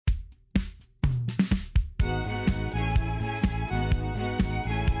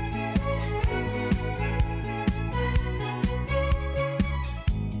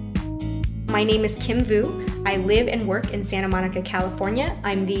My name is Kim Vu. I live and work in Santa Monica, California.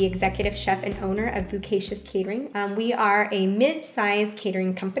 I'm the executive chef and owner of Vucacious Catering. We are a mid-sized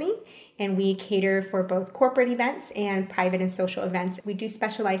catering company, and we cater for both corporate events and private and social events. We do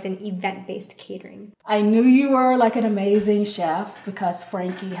specialize in event-based catering. I knew you were like an amazing chef because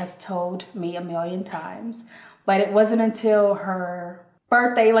Frankie has told me a million times, but it wasn't until her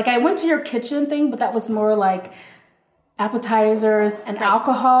birthday, like I went to your kitchen thing, but that was more like appetizers and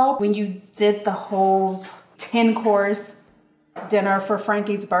alcohol. When you did the whole 10-course dinner for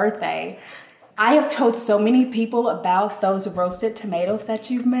Frankie's birthday, I have told so many people about those roasted tomatoes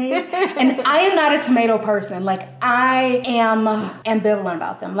that you've made. And I am not a tomato person. Like, I am ambivalent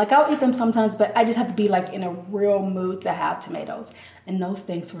about them. Like, I'll eat them sometimes, but I just have to be like in a real mood to have tomatoes. And those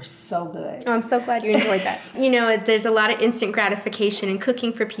things were so good. Oh, I'm so glad you enjoyed that. You know, there's a lot of instant gratification in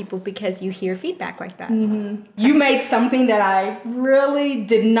cooking for people because you hear feedback like that. Mm-hmm. You made something that I really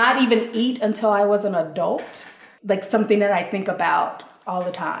did not even eat until I was an adult. Like something that I think about all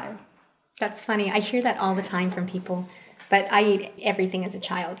the time. That's funny. I hear that all the time from people, but I ate everything as a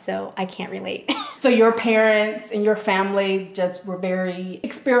child, so I can't relate. So your parents and your family just were very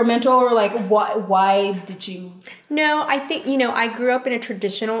experimental, or like why did you? No, I think, I grew up in a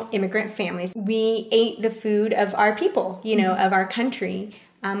traditional immigrant family. We ate the food of our people, of our country.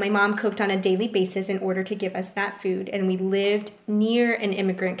 My mom cooked on a daily basis in order to give us that food, and we lived near an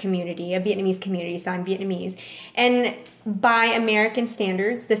immigrant community, a Vietnamese community, so I'm Vietnamese. And by American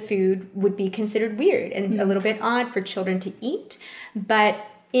standards, the food would be considered weird and a little bit odd for children to eat. But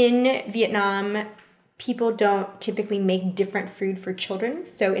in Vietnam, people don't typically make different food for children.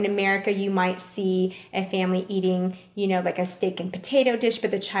 So in America, you might see a family eating, like a steak and potato dish,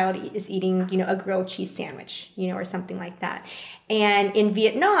 but the child is eating, a grilled cheese sandwich, or something like that. And in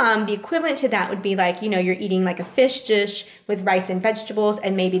Vietnam, the equivalent to that would be like, you're eating like a fish dish with rice and vegetables,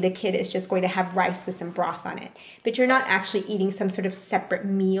 and maybe the kid is just going to have rice with some broth on it. But you're not actually eating some sort of separate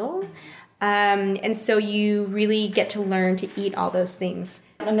meal. And so you really get to learn to eat all those things.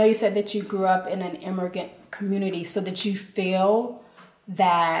 I know you said that you grew up in an immigrant community, so did you feel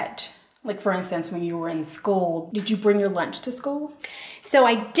that, like for instance, when you were in school, did you bring your lunch to school? So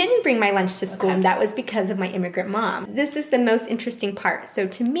I didn't bring my lunch to school, and that was because of my immigrant mom. This is the most interesting part. So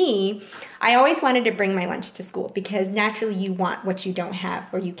to me, I always wanted to bring my lunch to school because naturally you want what you don't have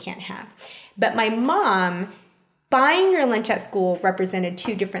or you can't have. But my mom, buying your lunch at school represented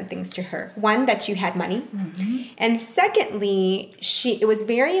two different things to her. One, that you had money. Mm-hmm. And secondly, it was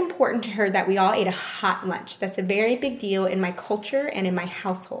very important to her that we all ate a hot lunch. That's a very big deal in my culture and in my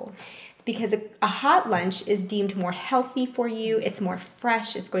household. Because a hot lunch is deemed more healthy for you. It's more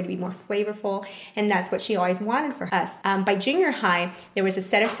fresh. It's going to be more flavorful. And that's what she always wanted for us. By junior high, there was a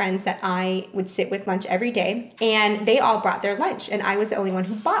set of friends that I would sit with lunch every day. And they all brought their lunch. And I was the only one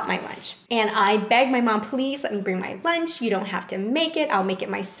who bought my lunch. And I begged my mom, please let me bring my lunch. You don't have to make it. I'll make it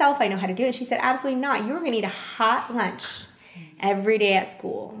myself. I know how to do it. And she said, absolutely not. You're going to eat a hot lunch every day at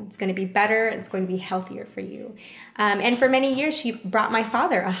school. It's going to be better. It's going to be healthier for you. And for many years, she brought my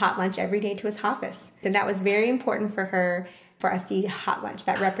father a hot lunch every day to his office. And that was very important for her, for us to eat a hot lunch.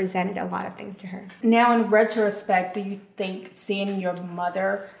 That represented a lot of things to her. Now, in retrospect, do you think seeing your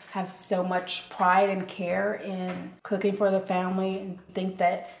mother have so much pride and care in cooking for the family, and think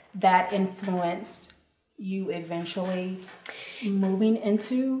that influenced you eventually moving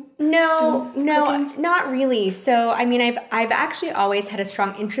into No, cooking? not really. So, I mean, I've actually always had a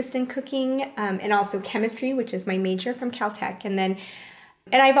strong interest in cooking, and also chemistry, which is my major from Caltech. And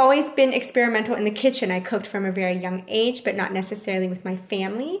I've always been experimental in the kitchen. I cooked from a very young age, but not necessarily with my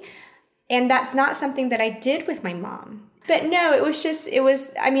family. And that's not something that I did with my mom. But no,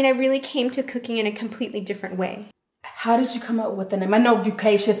 I really came to cooking in a completely different way. How did you come up with the name? I know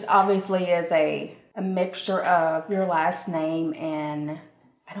Vucacious obviously is a mixture of your last name and,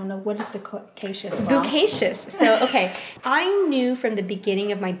 I don't know, what is the Vucacious from? Vucacious. So, okay, I knew from the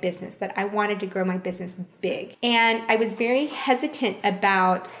beginning of my business that I wanted to grow my business big. And I was very hesitant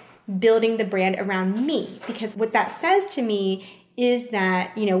about building the brand around me, because what that says to me is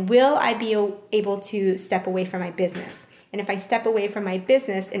that, will I be able to step away from my business? And if I step away from my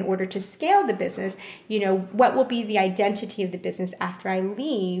business in order to scale the business, what will be the identity of the business after I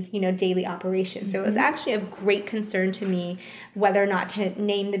leave, daily operations? Mm-hmm. So it was actually of great concern to me whether or not to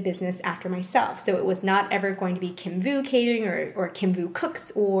name the business after myself. So it was not ever going to be Kim Vu Catering or Kim Vu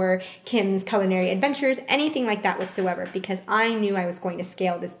Cooks or Kim's Culinary Adventures, anything like that whatsoever, because I knew I was going to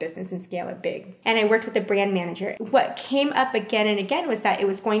scale this business and scale it big. And I worked with a brand manager. What came up again and again was that it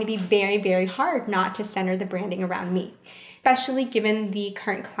was going to be very, very hard not to center the branding around me, especially given the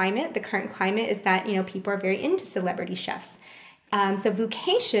current climate. The current climate is that, people are very into celebrity chefs. So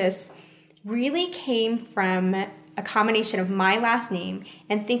Vucacious, really came from a combination of my last name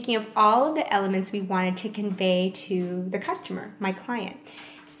and thinking of all of the elements we wanted to convey to the customer, my client.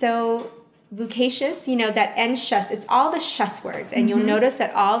 So Vucacious, that end-shus, it's all the shus words. And you'll notice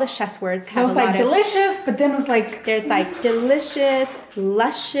that all the shus words have a lot of... So it was delicious, but then it was There's delicious,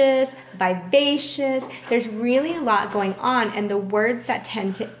 luscious, vivacious. There's really a lot going on. And the words that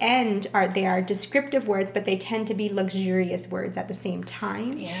tend to end they are descriptive words, but they tend to be luxurious words at the same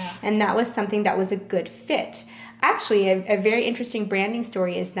time. Yeah. And that was something that was a good fit. Actually, a very interesting branding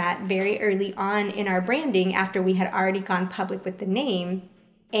story is that very early on in our branding, after we had already gone public with the name,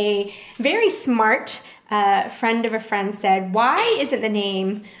 a very smart friend of a friend said, "Why isn't the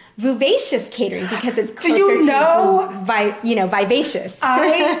name Vuvacious Catering? Because it's closer to vivacious." I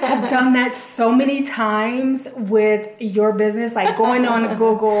have done that so many times with your business, going on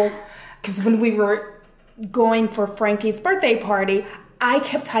Google, because when we were going for Frankie's birthday party, I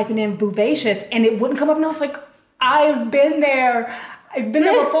kept typing in Vuvacious and it wouldn't come up, and I was like, I've been there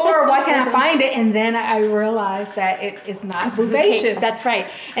before. Why can't I find it? And then I realized that it is not Vuvacious. That's right.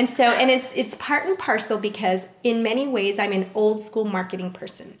 And it's part and parcel because in many ways I'm an old school marketing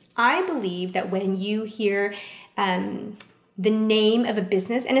person. I believe that when you hear the name of a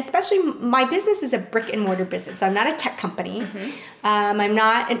business, and especially my business is a brick and mortar business, so I'm not a tech company. I'm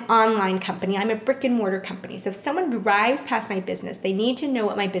not an online company. I'm a brick and mortar company. So if someone drives past my business, they need to know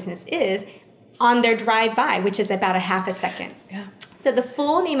what my business is on their drive-by, which is about a half a second. Yeah. So the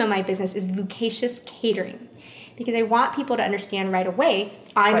full name of my business is Vucacious Catering because I want people to understand right away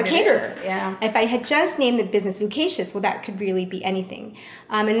I'm a caterer. Yeah. If I had just named the business Vucacious, well, that could really be anything.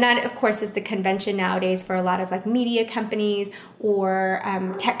 And that, of course, is the convention nowadays for a lot of media companies or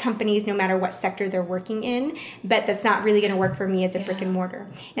tech companies, no matter what sector they're working in. But that's not really going to work for me as a brick and mortar.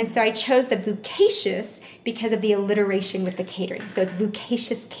 And so I chose the Vucacious because of the alliteration with the catering. So it's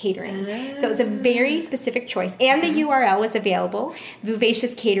Vucacious Catering. So it was a very specific choice. And the URL was available.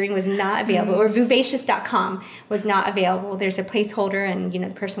 Vuvacious Catering was not available, or vuvacious.com was not available. There's a placeholder, and the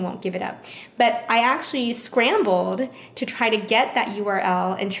person won't give it up. But I actually scrambled to try to get that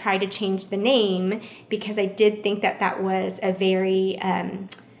URL and try to change the name because I did think that was a very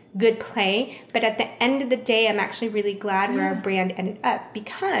good play. But at the end of the day, I'm actually really glad where our brand ended up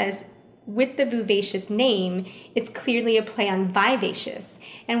because with the Vuvacious name, it's clearly a play on vivacious.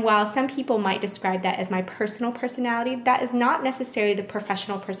 And while some people might describe that as my personal personality, that is not necessarily the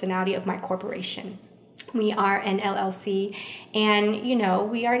professional personality of my corporation. We are an LLC, and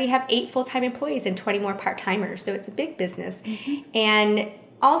we already have 8 full-time employees and 20 more part-timers, so it's a big business. And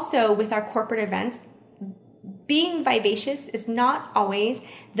also with our corporate events, being vivacious is not always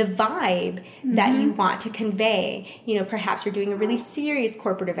the vibe that you want to convey. Perhaps you're doing a really serious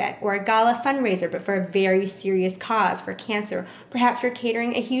corporate event or a gala fundraiser, but for a very serious cause, for cancer. Perhaps you're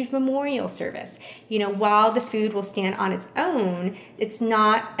catering a huge memorial service. While the food will stand on its own, it's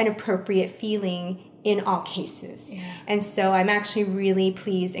not an appropriate feeling in all cases. Yeah. And so I'm actually really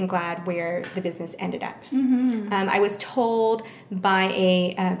pleased and glad where the business ended up. I was told by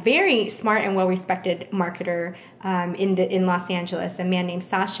a very smart and well-respected marketer in Los Angeles, a man named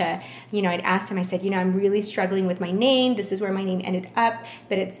Sasha. I'd asked him, I said, I'm really struggling with my name. This is where my name ended up,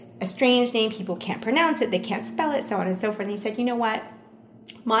 but it's a strange name. People can't pronounce it. They can't spell it, so on and so forth. And he said, you know what?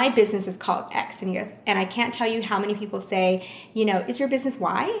 My business is called X. And he goes, and I can't tell you how many people say, is your business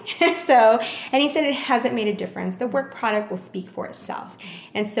Y? And he said it hasn't made a difference. The work product will speak for itself.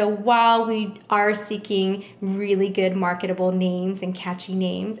 And so while we are seeking really good marketable names and catchy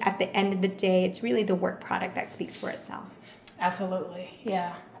names, at the end of the day, it's really the work product that speaks for itself. Absolutely.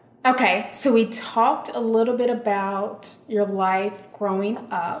 Yeah. Okay. So we talked a little bit about your life growing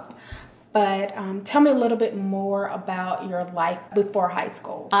up. But tell me a little bit more about your life before high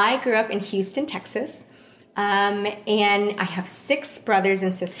school. I grew up in Houston, Texas, and I have 6 brothers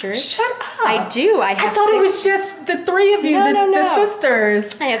and sisters. Shut up! I do. I thought it was just the 3 of you, the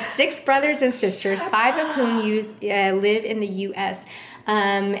sisters. I have 6 brothers and sisters, 5 of whom live in the U.S.,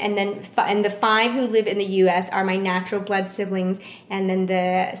 and the 5 who live in the U.S. are my natural blood siblings, and then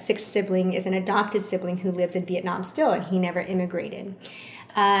the 6th sibling is an adopted sibling who lives in Vietnam still, and he never immigrated.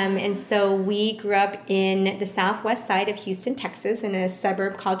 And so we grew up in the southwest side of Houston, Texas, in a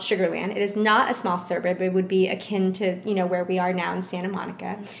suburb called Sugarland. It is not a small suburb. It would be akin to, where we are now in Santa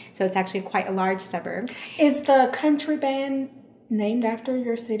Monica. So it's actually quite a large suburb. Is the country band named after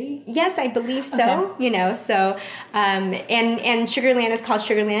your city? Yes, I believe so. Okay. And Sugarland is called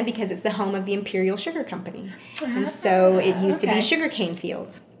Sugarland because it's the home of the Imperial Sugar Company. And so it used to be sugarcane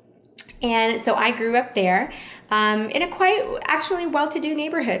fields. And so I grew up there in a quite actually well-to-do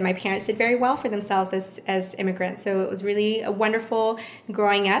neighborhood. My parents did very well for themselves as immigrants. So it was really a wonderful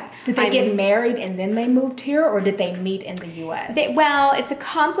growing up. Did they get married and then they moved here, or did they meet in the U.S.? Well, it's a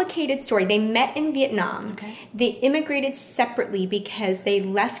complicated story. They met in Vietnam. Okay. They immigrated separately because they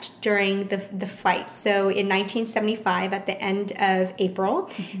left during the flight. So in 1975, at the end of April,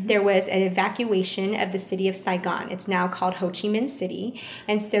 there was an evacuation of the city of Saigon. It's now called Ho Chi Minh City.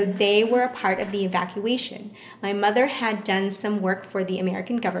 And so they were a part of the evacuation. My mother had done some work for the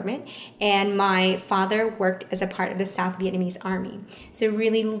American government, and my father worked as a part of the South Vietnamese Army. So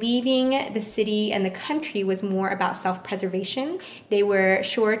really leaving the city and the country was more about self-preservation. They were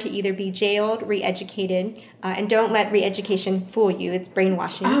sure to either be jailed, re-educated, and don't let re-education fool you, it's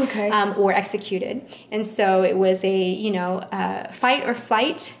brainwashing, or executed. And so it was a fight or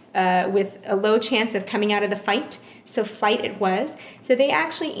flight with a low chance of coming out of the fight. So flight it was. So they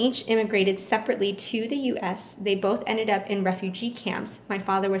actually each immigrated separately to the U.S. They both ended up in refugee camps. My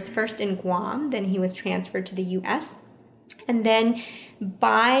father was first in Guam, then he was transferred to the U.S. And then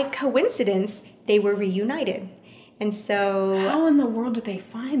by coincidence, they were reunited. And so... How in the world did they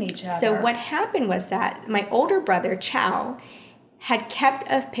find each other? So what happened was that my older brother, Chow, had kept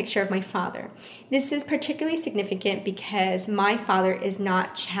a picture of my father. This is particularly significant because my father is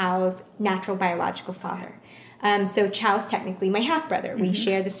not Chow's natural biological father. So Chow's technically my half-brother. We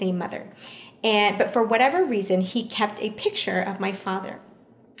share the same mother. But for whatever reason, he kept a picture of my father.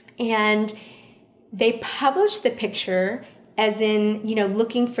 And they published the picture as in,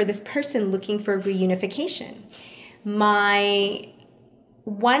 looking for this person, looking for reunification.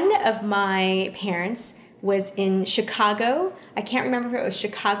 One of my parents was in Chicago. I can't remember if it was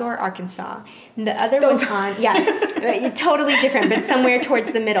Chicago or Arkansas. And the other was totally different, but somewhere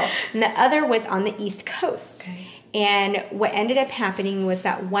towards the middle. And the other was on the East Coast. Okay. And what ended up happening was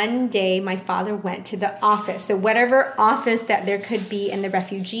that one day my father went to the office. So whatever office that there could be in the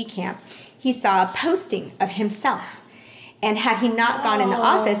refugee camp, he saw a posting of himself. And had he not gone in the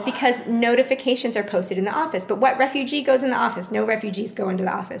office, because notifications are posted in the office, but what refugee goes in the office? No refugees go into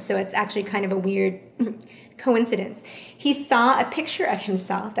the office. So it's actually kind of a weird coincidence. He saw a picture of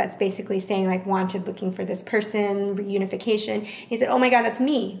himself that's basically saying like wanted, looking for this person, reunification. He said, oh my God, that's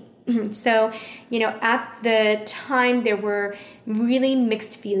me. So, at the time there were really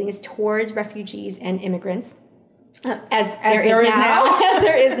mixed feelings towards refugees and immigrants. As there is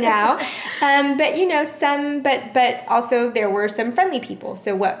now. But also there were some friendly people.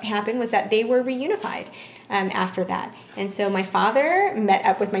 So what happened was that they were reunified after that. And so my father met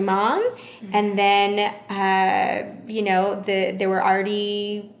up with my mom, and then, there were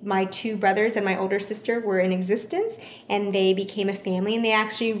already my two brothers and my older sister were in existence, and they became a family, and they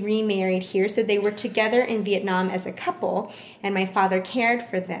actually remarried here. So they were together in Vietnam as a couple, and my father cared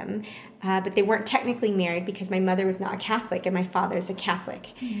for them. But they weren't technically married because my mother was not a Catholic and my father is a Catholic.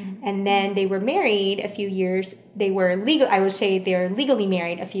 Mm-hmm. And then they were married a few years. They were legally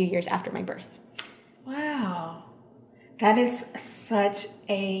married a few years after my birth. Wow. That is such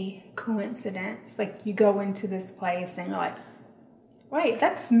a coincidence. Like you go into this place and you're like, wait,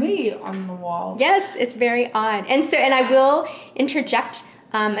 that's me on the wall. Yes, it's very odd. And I will interject,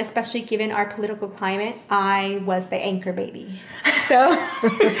 especially given our political climate, I was the anchor baby. So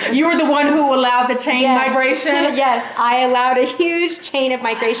you were the one who allowed the chain migration? Yes, I allowed a huge chain of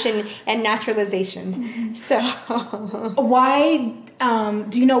migration and naturalization. So why,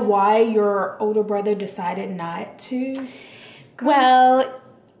 do you know why your older brother decided not to go? Well,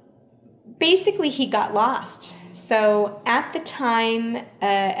 basically he got lost. So at the time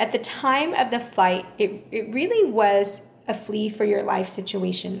of the flight, it really was a flee for your life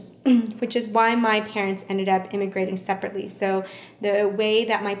situation, which is why my parents ended up immigrating separately. So the way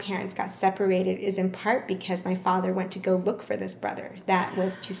that my parents got separated is in part because my father went to go look for this brother that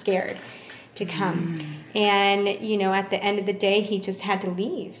was too scared to come. And, at the end of the day, he just had to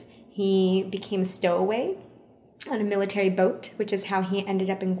leave. He became a stowaway on a military boat, which is how he ended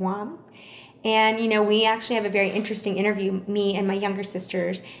up in Guam. And, we actually have a very interesting interview. Me and my younger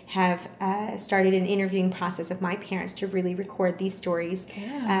sisters have started an interviewing process of my parents to really record these stories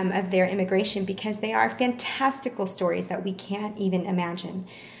of their immigration, because they are fantastical stories that we can't even imagine.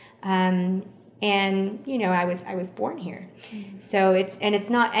 And, I was born here. So it's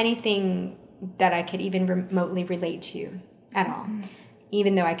not anything that I could even remotely relate to at all,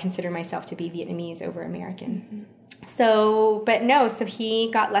 even though I consider myself to be Vietnamese over American. So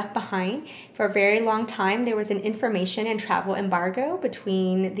he got left behind. For a very long time, there was an information and travel embargo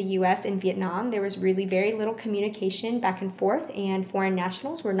between the U.S. and Vietnam. There was really very little communication back and forth, and foreign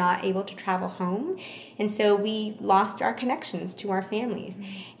nationals were not able to travel home. And so we lost our connections to our families.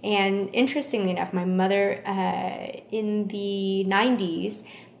 And interestingly enough, my mother, in the 90s,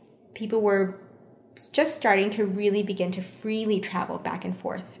 people were just starting to really begin to freely travel back and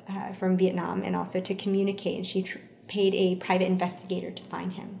forth from Vietnam, and also to communicate. And she paid a private investigator to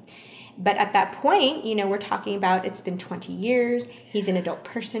find him. But at that point, we're talking about, it's been 20 years. He's an adult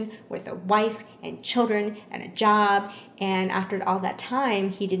person with a wife and children and a job. And after all that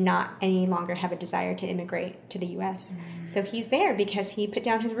time, he did not any longer have a desire to immigrate to the U.S. So he's there because he put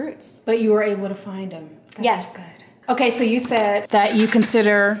down his roots. But you were able to find him. That's yes. Good. Okay, so you said that you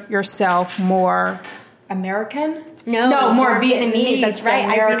consider yourself more American? No, more Vietnamese. That's right.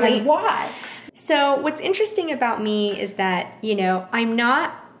 American. Why? So what's interesting about me is that, I'm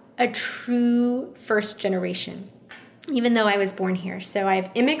not a true first generation, even though I was born here. So I have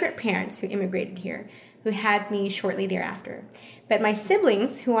immigrant parents who immigrated here, who had me shortly thereafter. But my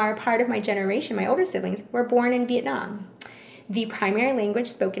siblings, who are a part of my generation, my older siblings, were born in Vietnam. The primary language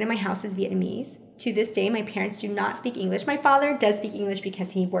spoken in my house is Vietnamese. To this day, my parents do not speak English. My father does speak English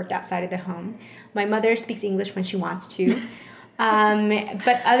because he worked outside of the home. My mother speaks English when she wants to.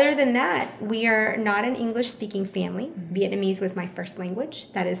 But other than that, we are not an English-speaking family. Vietnamese was my first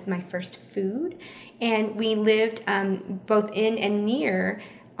language. That is my first food. And we lived both in and near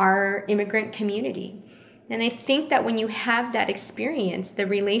our immigrant community. And I think that when you have that experience, the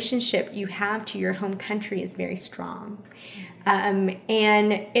relationship you have to your home country is very strong. And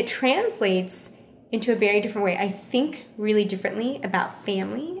it translates into a very different way. I think really differently about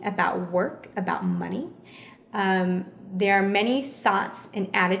family, about work, about money. There are many thoughts and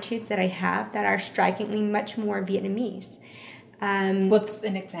attitudes that I have that are strikingly much more Vietnamese. What's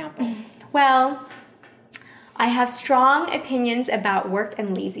an example? Well, I have strong opinions about work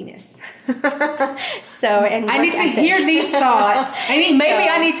and laziness. I need to hear these thoughts.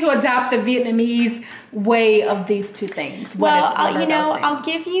 I need to adopt the Vietnamese way of these two things. I'll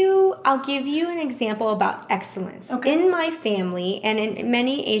give you an example about excellence. Okay. In my family and in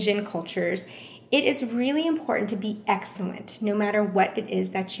many Asian cultures, it is really important to be excellent, no matter what it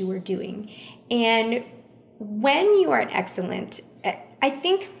is that you are doing. And when you are excellent, I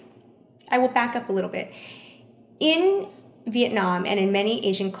think I will back up a little bit. In Vietnam and in many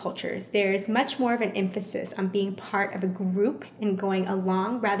Asian cultures, there's much more of an emphasis on being part of a group and going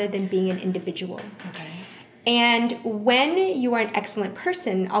along rather than being an individual. Okay. And when you are an excellent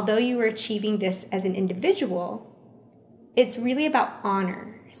person, although you are achieving this as an individual, it's really about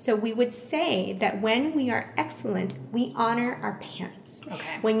honor. So we would say that when we are excellent, we honor our parents.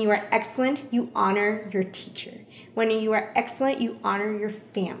 Okay. When you are excellent, you honor your teacher. When you are excellent, you honor your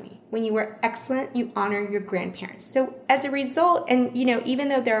family. When you are excellent, you honor your grandparents. So as a result, and even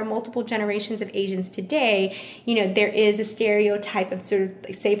though there are multiple generations of Asians today, there is a stereotype of sort of,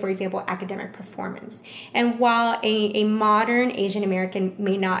 like, say, for example, academic performance. And while a modern Asian American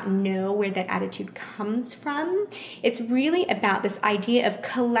may not know where that attitude comes from, it's really about this idea of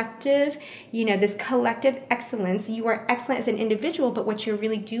collective, this collective excellence. You are excellent as an individual, but what you're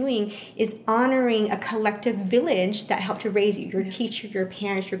really doing is honoring a collective village that helped to raise you, your teacher, your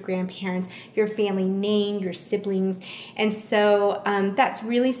parents, your grandparents, your family name, your siblings. And so that's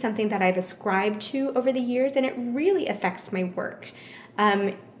really something that I've ascribed to over the years, and it really affects my work.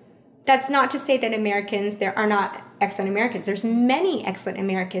 That's not to say that there are not excellent Americans. There's many excellent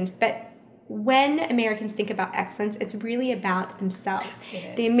Americans, but when Americans think about excellence, it's really about themselves.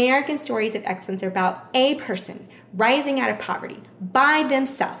 The American stories of excellence are about a person rising out of poverty by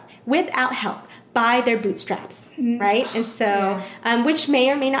themselves, without help, by their bootstraps, right? And so, which may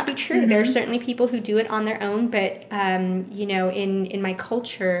or may not be true. Mm-hmm. There are certainly people who do it on their own, but, in my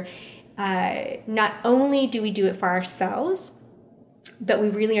culture, not only do we do it for ourselves, but we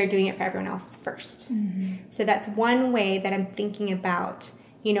really are doing it for everyone else first. Mm-hmm. So that's one way that I'm thinking about,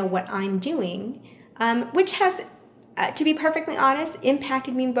 what I'm doing, which has, to be perfectly honest,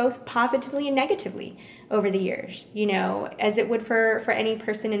 impacted me both positively and negatively over the years, as it would for any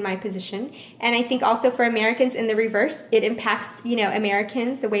person in my position. And I think also for Americans in the reverse, it impacts,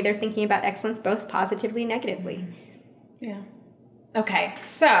 Americans, the way they're thinking about excellence, both positively and negatively. Yeah. Okay.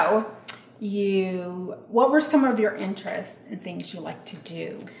 So what were some of your interests and things you liked to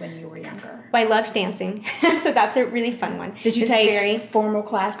do when you were younger? Well, I loved dancing. So that's a really fun one. Did you take formal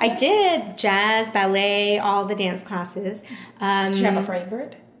classes? I did. Jazz, ballet, all the dance classes. Do you have a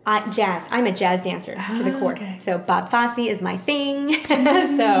favorite? Jazz. I'm a jazz dancer to the core. Okay. So Bob Fosse is my thing.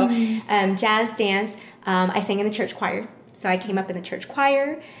 So jazz dance. I sang in the church choir. So I came up in the church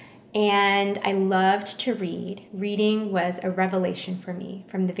choir, and I loved to read. Reading was a revelation for me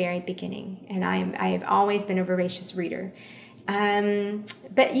from the very beginning, and I have always been a voracious reader.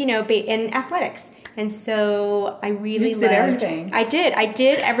 But in athletics. And so I really did everything. I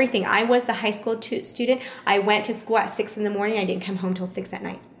did everything. I was the high school student. I went to school at 6 a.m. I didn't come home till 6 at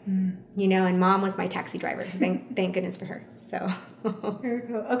night. And Mom was my taxi driver. Thank goodness for her. So very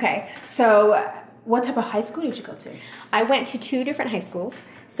cool. Okay. So what type of high school did you go to? I went to 2 different high schools.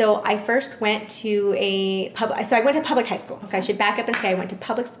 So I first went to I went to public high school. So I should back up and say I went to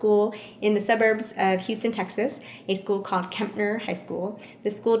public school in the suburbs of Houston, Texas, a school called Kempner High School. The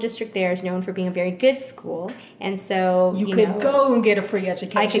school district there is known for being a very good school. And so, you could go and get a free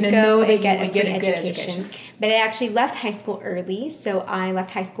education. I could go and get a free education. But I actually left high school early. So I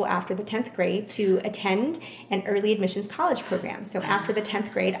left high school after the 10th grade to attend an early admissions college program. So after the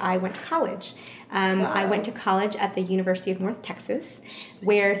 10th grade, I went to college. I went to college at the University of North Texas,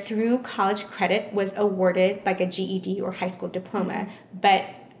 where through college credit was awarded like a GED or high school diploma, but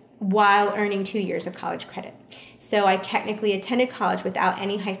while earning 2 years of college credit. So I technically attended college without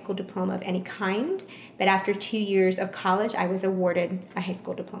any high school diploma of any kind, but after 2 years of college, I was awarded a high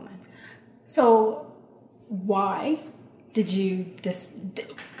school diploma. So why did you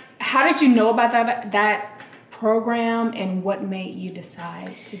how did you know about that program, and what made you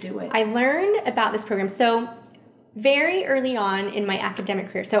decide to do it? I learned about this program. So very early on in my academic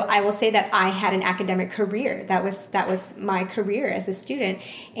career. So I will say that I had an academic career. That was my career as a student.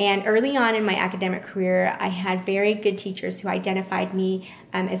 And early on in my academic career, I had very good teachers who identified me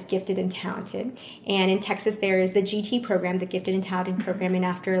as gifted and talented. And in Texas, there is the GT program, the Gifted and Talented program. And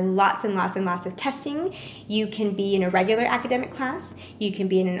after lots and lots and lots of testing, you can be in a regular academic class, you can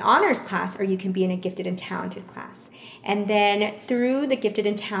be in an honors class, or you can be in a gifted and talented class. And then through the Gifted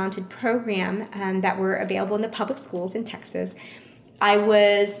and Talented program that were available in the public schools in Texas, I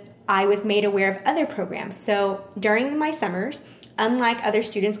was made aware of other programs. So during my summers, unlike other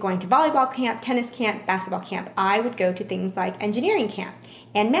students going to volleyball camp, tennis camp, basketball camp, I would go to things like engineering camp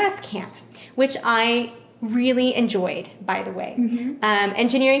and math camp, which I really enjoyed, by the way.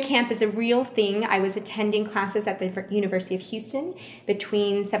 Engineering camp is a real thing. I was attending classes at the University of Houston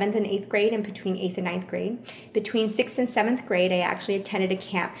between 7th and 8th grade and between 8th and 9th grade. Between 6th and 7th grade, I actually attended a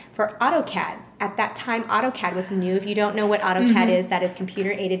camp for AutoCAD. At that time, AutoCAD was new. If you don't know what AutoCAD is, that is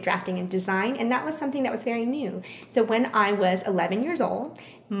computer-aided drafting and design, and that was something that was very new. So when I was 11 years old,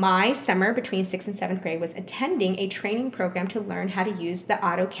 my summer between 6th and 7th grade was attending a training program to learn how to use the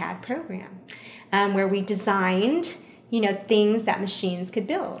AutoCAD program, where we designed, things that machines could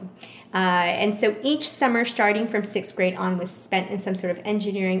build. And so each summer, starting from 6th grade on, was spent in some sort of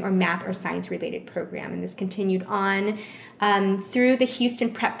engineering or math or science-related program. And this continued on through the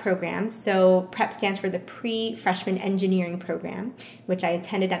Houston Prep program. So Prep stands for the Pre-Freshman Engineering Program, which I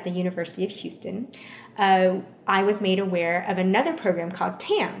attended at the University of Houston. I was made aware of another program called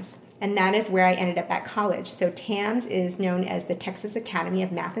TAMS, and that is where I ended up at college. So TAMS is known as the Texas Academy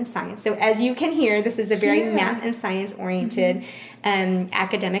of Math and Science. So as you can hear, this is a very math and science-oriented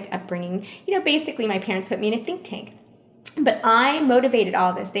academic upbringing. Basically my parents put me in a think tank. But I motivated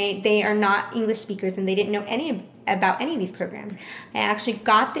all this. They are not English speakers, and they didn't know about any of these programs. I actually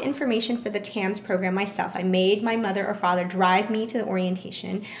got the information for the TAMS program myself. I made my mother or father drive me to the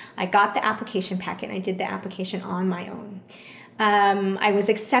orientation. I got the application packet, and I did the application on my own. I was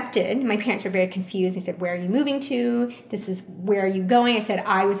accepted. My parents were very confused. They said, "Where are you moving to? Where are you going?" I said,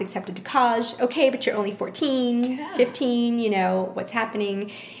 "I was accepted to college." "Okay, but you're only 14, 15, what's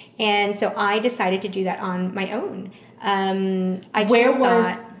happening?" And so I decided to do that on my own. Where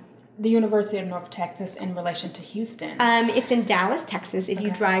was the University of North Texas in relation to Houston? It's in Dallas, Texas. If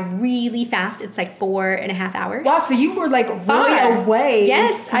you drive really fast, it's like 4.5 hours. Wow, so you were like really away.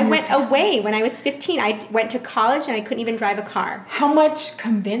 Yes, I went away when I was 15. I went to college and I couldn't even drive a car. How much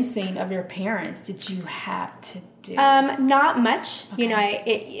convincing of your parents did you have to do? Not much.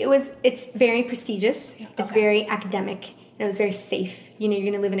 It's very prestigious. It's very academic. And it was very safe. You're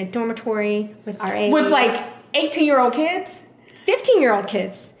going to live in a dormitory with RAs. With like 18-year-old kids? 15-year-old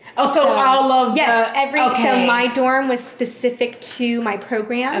kids. Oh, so all of so my dorm was specific to my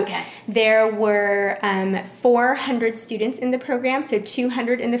program. Okay. There were 400 students in the program, so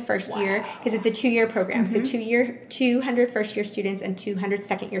 200 in the first year, because it's a 2-year program. So 200 first-year students and 200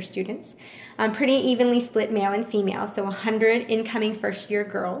 second-year students. Pretty evenly split male and female, so 100 incoming first-year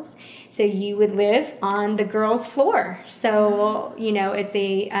girls. So you would live on the girls' floor. So, it's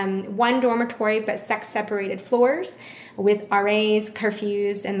a one dormitory, but sex-separated floors with RAs,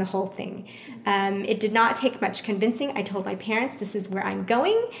 curfews, and the whole thing. It did not take much convincing. I told my parents, this is where I'm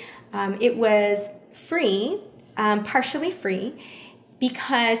going. It was free, partially free,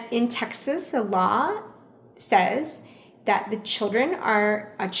 because in Texas, the law says that the children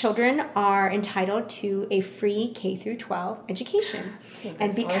are entitled to a free K through 12 education. So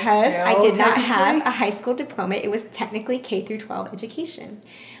and because I did not have a high school diploma, it was technically K through 12 education.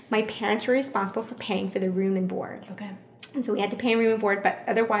 My parents were responsible for paying for the room and board. Okay. And so we had to pay room and board, but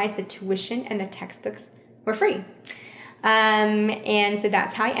otherwise the tuition and the textbooks were free. And so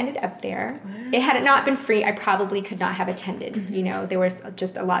that's how I ended up there. Wow. Had it not been free, I probably could not have attended. Mm-hmm. You know, there was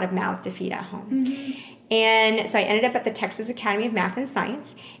just a lot of mouths to feed at home. Mm-hmm. And so I ended up at the Texas Academy of Math and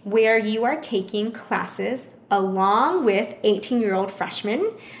Science, where you are taking classes along with 18-year-old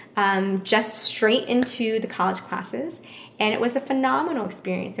freshmen, just straight into the college classes. And it was a phenomenal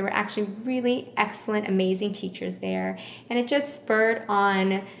experience. There were actually really excellent, amazing teachers there. And it just spurred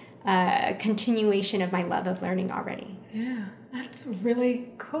on a continuation of my love of learning already. Yeah, that's really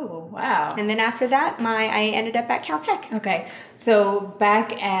cool. Wow. And then after that, I ended up at Caltech. Okay, so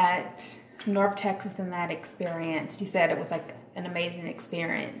back at North Texas in that experience, you said it was like an amazing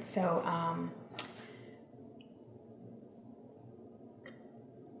experience. So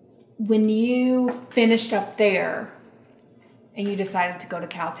when you finished up there and you decided to go to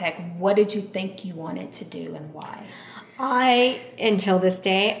Caltech, what did you think you wanted to do and why? Until this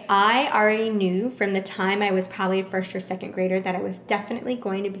day, I already knew from the time I was probably a first or second grader that I was definitely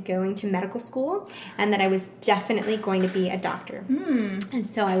going to be going to medical school and that I was definitely going to be a doctor. And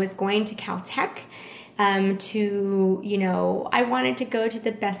so I was going to Caltech I wanted to go to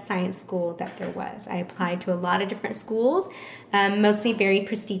the best science school that there was. I applied to a lot of different schools, mostly very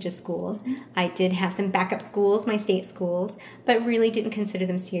prestigious schools. I did have some backup schools, my state schools, but really didn't consider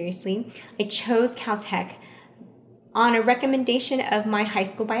them seriously. I chose Caltech on a recommendation of my high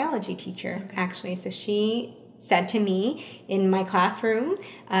school biology teacher, actually. So she said to me in my classroom,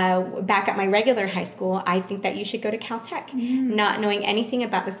 back at my regular high school, I think that you should go to Caltech. Not knowing anything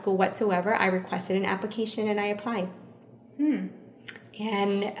about the school whatsoever, I requested an application and I applied.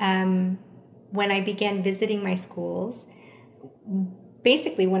 And when I began visiting my schools,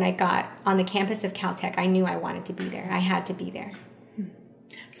 basically when I got on the campus of Caltech, I knew I wanted to be there. I had to be there.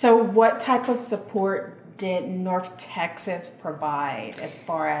 So what type of support did North Texas provide as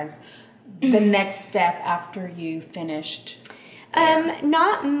far as the next step after you finished there?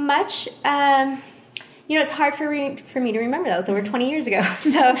 Not much. It's hard for me to remember. That was over 20 years ago.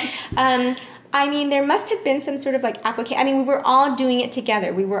 So, there must have been some sort of application. We were all doing it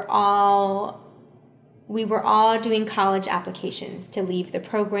together. We were all doing college applications to leave the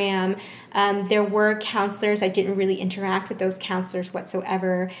program. There were counselors. I didn't really interact with those counselors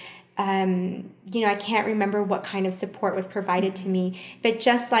whatsoever. I can't remember what kind of support was provided to me, but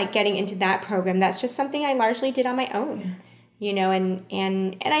just like getting into that program, that's just something I largely did on my own,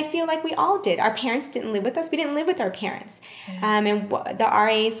 and I feel like we all did. Our parents didn't live with us. We didn't live with our parents. And the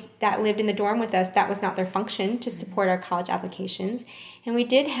RAs that lived in the dorm with us, that was not their function to support our college applications. And we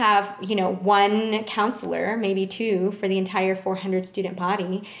did have, one counselor, maybe two, for the entire 400 student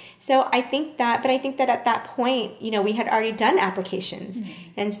body. So I think that at that point, we had already done applications.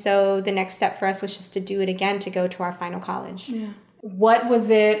 And so the next step for us was just to do it again to go to our final college. Yeah. What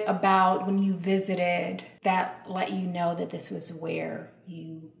was it about when you visited that let you know that this was where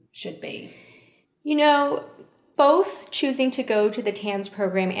you should be? Both choosing to go to the TANS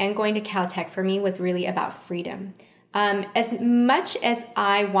program and going to Caltech for me was really about freedom. As much as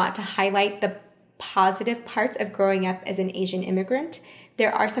I want to highlight the positive parts of growing up as an Asian immigrant,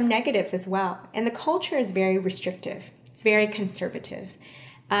 there are some negatives as well. And the culture is very restrictive. It's very conservative,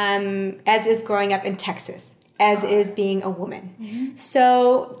 as is growing up in Texas, as is being a woman.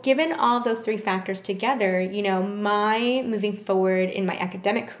 So given all of those three factors together, my moving forward in my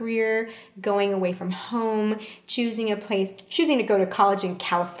academic career, going away from home, choosing to go to college in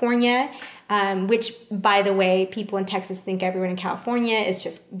California, which, by the way, people in Texas think everyone in California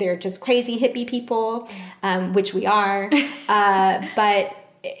they're just crazy hippie people, which we are. But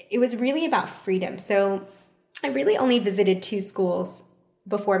it was really about freedom. So I really only visited two schools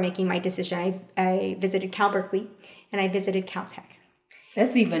before making my decision. I visited Cal Berkeley and I visited Caltech.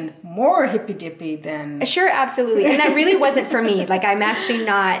 That's even more hippy-dippy than... Sure, absolutely. And that really wasn't for me. I'm actually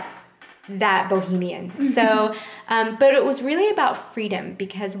not that bohemian. So, but it was really about freedom,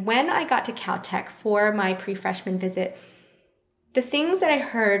 because when I got to Caltech for my pre-freshman visit, the things that I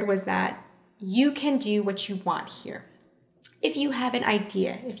heard was that you can do what you want here. If you have an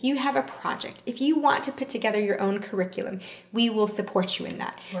idea, if you have a project, if you want to put together your own curriculum, we will support you in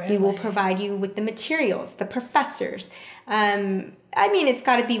that. Really? We will provide you with the materials, the professors. It's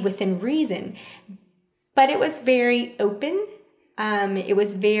got to be within reason. But it was very open. It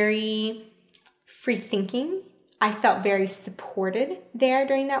was very free thinking. I felt very supported there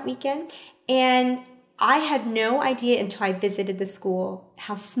during that weekend. And I had no idea until I visited the school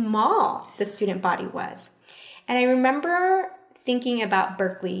how small the student body was. And I remember thinking about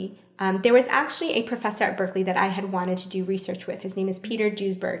Berkeley. There was actually a professor at Berkeley that I had wanted to do research with. His name is Peter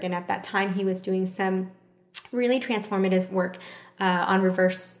Duesberg. And at that time, he was doing some really transformative work on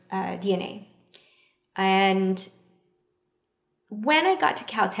reverse DNA. And when I got to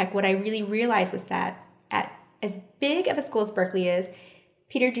Caltech, what I really realized was that at as big of a school as Berkeley is,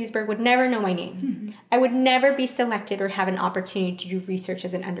 Peter Duesberg would never know my name. Mm-hmm. I would never be selected or have an opportunity to do research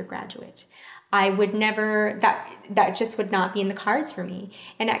as an undergraduate. I would never, that just would not be in the cards for me.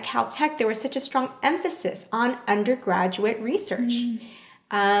 And at Caltech, there was such a strong emphasis on undergraduate research,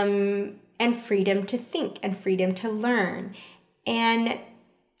 and freedom to think and freedom to learn. And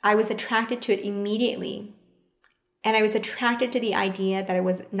I was attracted to it immediately. And I was attracted to the idea that I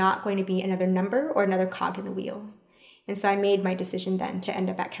was not going to be another number or another cog in the wheel. And so I made my decision then to end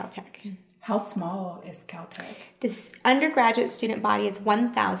up at Caltech. How small is Caltech? This undergraduate student body is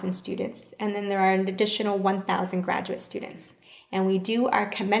 1,000 students, and then there are an additional 1,000 graduate students. And we do our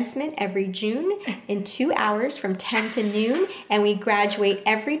commencement every June in 2 hours from 10 to noon, and we graduate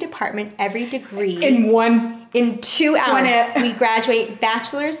every department, every degree. In 2 hours. We graduate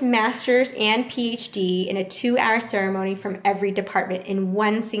bachelor's, master's, and PhD in a 2-hour ceremony from every department in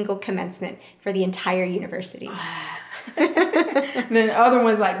one single commencement for the entire university. And then the other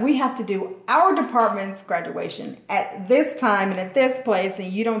one's like, we have to do our department's graduation at this time and at this place,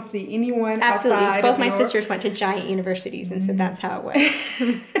 and you don't see anyone Absolutely. Outside Both my sisters went to giant universities, and so that's how it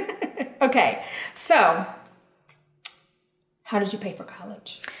was. Okay, so how did you pay for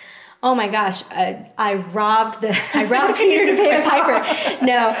college? Oh my gosh, I robbed Peter to pay the piper.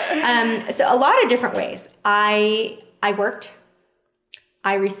 No, so a lot of different ways. I worked.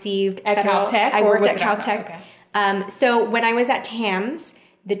 I received at Caltech. I worked at Caltech. Okay. So when I was at TAMS,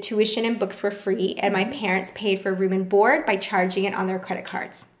 the tuition and books were free, and my parents paid for room and board by charging it on their credit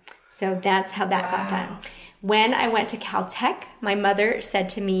cards. So that's how that got done. When I went to Caltech, my mother said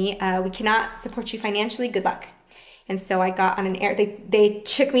to me, we cannot support you financially, good luck. And so I got on they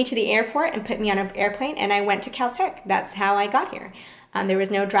took me to the airport and put me on an airplane, and I went to Caltech. That's how I got here. There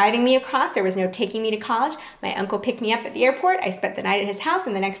was no driving me across. There was no taking me to college. My uncle picked me up at the airport. I spent the night at his house,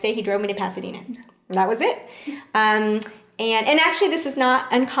 and the next day he drove me to Pasadena. That was it. And actually, this is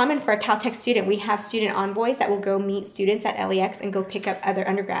not uncommon for a Caltech student. We have student envoys that will go meet students at LAX and go pick up other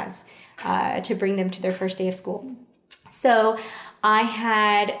undergrads to bring them to their first day of school. So I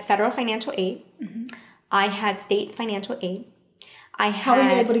had federal financial aid. Mm-hmm. I had state financial aid. How are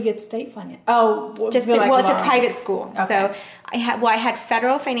you able to get state funding? It's a private school. Okay. So I had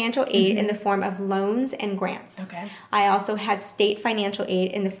federal financial aid in the form of loans and grants. Okay. I also had state financial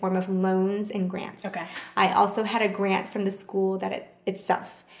aid in the form of loans and grants. Okay. I also had a grant from the school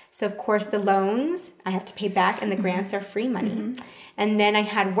itself. So of course the loans I have to pay back, and the grants are free money. Mm-hmm. And then I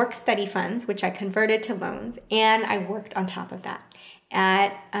had work study funds, which I converted to loans, and I worked on top of that.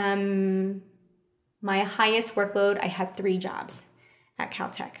 At my highest workload, I had 3 jobs at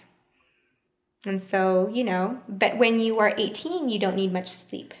Caltech. And so, but when you are 18, you don't need much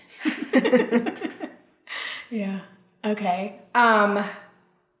sleep. Yeah. Okay.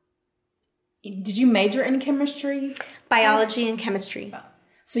 Did you major in chemistry? Biology and chemistry.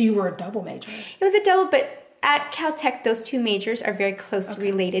 So you were a double major? It was a double, but at Caltech, those 2 majors are very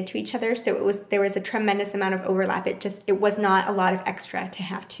closely related to each other. So there was a tremendous amount of overlap. It was not a lot of extra to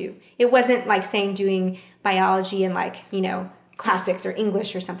have 2. It wasn't like saying doing biology and classics or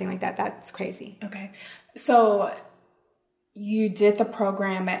English or something like that. That's crazy. Okay. So you did the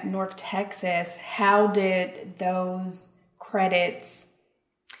program at North Texas. How did those credits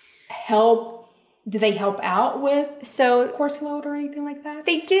help? Did they help out with course load or anything like that?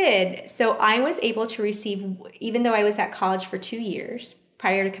 They did. So I was able to receive, even though I was at college for 2 years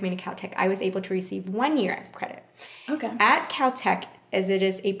prior to coming to Caltech, I was able to receive 1 year of credit. Okay. At Caltech, as it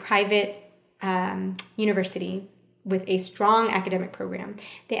is a private university with a strong academic program,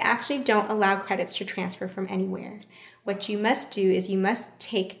 they actually don't allow credits to transfer from anywhere. What you must do is you must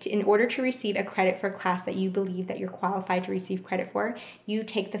take, in order to receive a credit for a class that you believe that you're qualified to receive credit for, you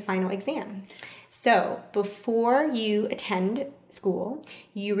take the final exam. So before you attend school,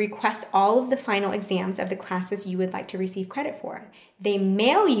 you request all of the final exams of the classes you would like to receive credit for. They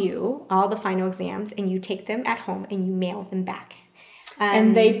mail you all the final exams, and you take them at home and you mail them back.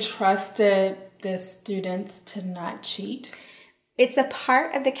 And they trusted the students to not cheat? It's a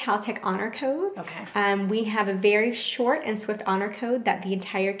part of the Caltech Honor Code. Okay. We have a very short and swift honor code that the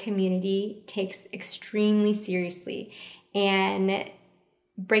entire community takes extremely seriously. And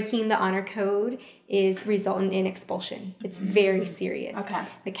breaking the honor code is resultant in expulsion. It's very serious. Okay.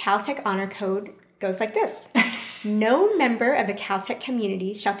 The Caltech honor code goes like this. No member of the Caltech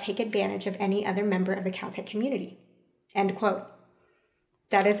community shall take advantage of any other member of the Caltech community. End quote.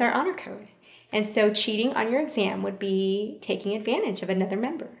 That is our honor code. And so cheating on your exam would be taking advantage of another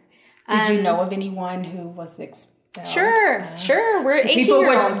member. Did you know of anyone who was expelled? Sure. We're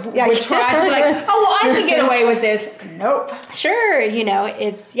 18-year-olds. People would try to be like, oh, well, I can get away with this. Nope. Sure.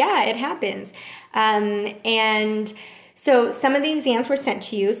 It happens. And so some of the exams were sent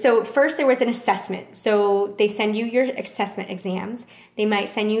to you. So first there was an assessment. So they send you your assessment exams. They might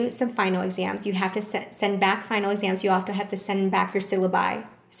send you some final exams. You have to send back final exams. You also have to send back your syllabi,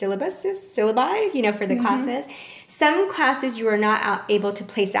 for the classes. Some classes you are not able to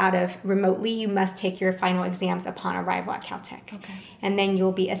place out of remotely. You must take your final exams upon arrival at Caltech. Okay. And then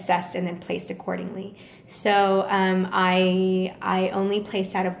you'll be assessed and then placed accordingly. So I only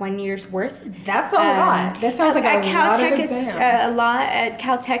placed out of 1 year's worth. That's a lot. That sounds like at a Caltech, lot of exams. It's a lot. At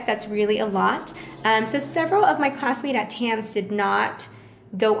Caltech, that's really a lot. So several of my classmates at TAMS did not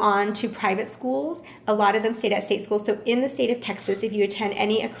go on to private schools. A lot of them stayed at state schools. So in the state of Texas, if you attend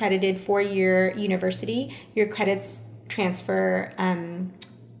any accredited 4-year university, your credits transfer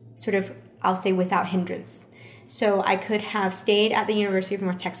I'll say without hindrance. So I could have stayed at the University of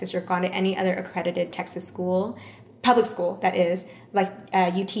North Texas or gone to any other accredited Texas school, public school that is, like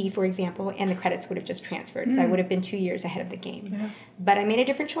UT, for example, and the credits would have just transferred. So I would have been 2 years ahead of the game. Yeah. But I made a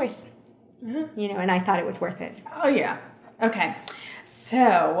different choice, and I thought it was worth it. Oh, yeah. Okay.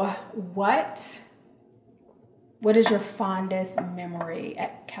 So what is your fondest memory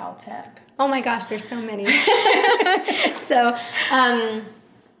at Caltech? Oh my gosh, there's so many. So,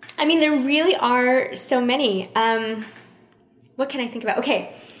 there really are so many. What can I think about?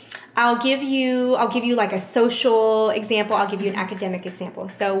 Okay, I'll give you like a social example. I'll give you an academic example.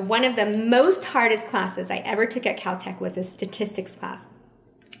 So one of the most hardest classes I ever took at Caltech was a statistics class.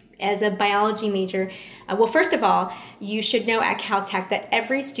 As a biology major, first of all, you should know at Caltech that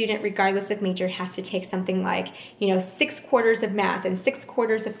every student, regardless of major, has to take something like, 6 quarters of math and 6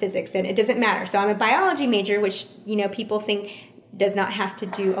 quarters of physics, and it doesn't matter. So I'm a biology major, which, people think does not have to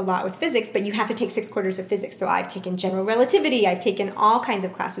do a lot with physics, but you have to take 6 quarters of physics. So I've taken general relativity, I've taken all kinds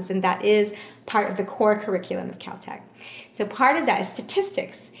of classes, and that is part of the core curriculum of Caltech. So part of that is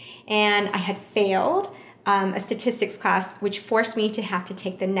statistics, and I had failed a statistics class, which forced me to have to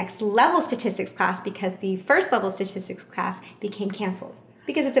take the next level statistics class because the first level statistics class became canceled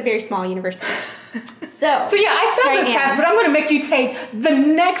because it's a very small university. So yeah, I failed this class, but I'm going to make you take the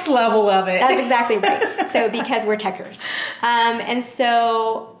next level of it. That's exactly right. So because we're techers. And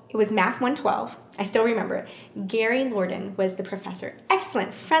so it was Math 112. I still remember it. Gary Lorden was the professor.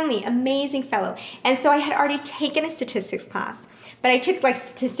 Excellent, friendly, amazing fellow. And so I had already taken a statistics class, but I took like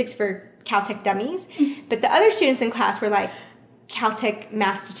statistics for Caltech dummies, but the other students in class were like Caltech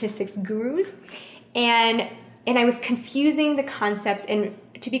math statistics gurus, and I was confusing the concepts. And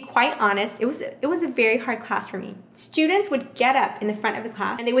to be quite honest, it was a very hard class for me. Students would get up in the front of the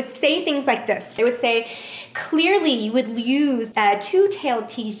class and they would say things like this. They would say, clearly you would use a 2-tailed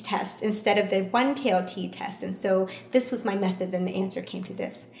t-test instead of the 1-tailed t-test, and so this was my method, and the answer came to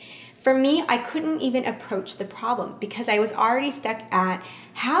this. For me, I couldn't even approach the problem because I was already stuck at,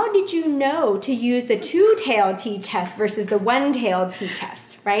 how did you know to use the 2-tailed t-test versus the 1-tailed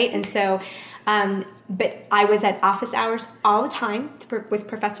t-test, right? And so, but I was at office hours all the time with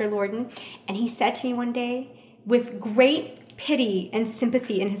Professor Lorden, and he said to me one day, with great pity and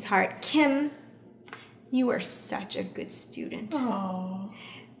sympathy in his heart, Kim, you are such a good student. Aww.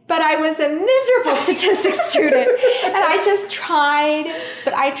 But I was a miserable statistics student, and I just tried,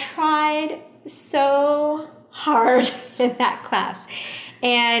 but I tried so hard in that class.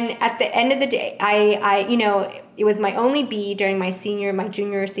 And at the end of the day, I it was my only B during my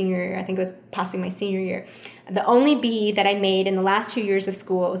junior or senior year. I think it was possibly my senior year. The only B that I made in the last 2 years of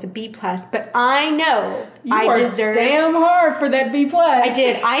school, it was a B+, but I know I deserved... damn hard for that B+. I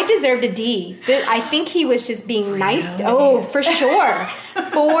did. I deserved a D. I think he was just being nice. Oh, for sure.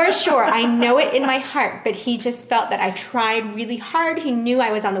 For sure. I know it in my heart, but he just felt that I tried really hard. He knew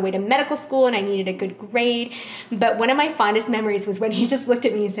I was on the way to medical school and I needed a good grade. But one of my fondest memories was when he just looked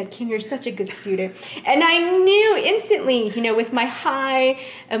at me and said, Kim, you're such a good student. And I knew instantly, with my high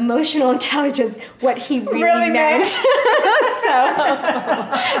emotional intelligence, what he really meant.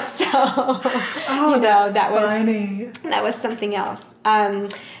 that was something else.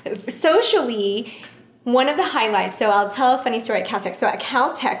 Socially, One of the highlights, so I'll tell a funny story at Caltech. So at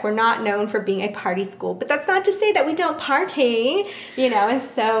Caltech, we're not known for being a party school, but that's not to say that we don't party, and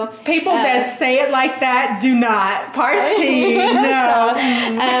so... People that say it like that do not party, no.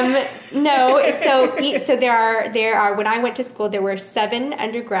 So there are, when I went to school, there were 7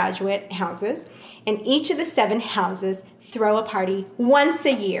 undergraduate houses, and each of the 7 houses throw a party once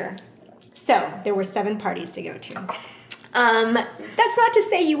a year. So there were 7 parties to go to. That's not to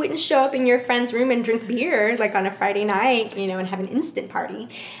say you wouldn't show up in your friend's room and drink beer like on a Friday night, and have an instant party.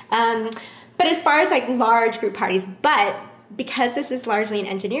 But as far as like large group parties, but because this is largely an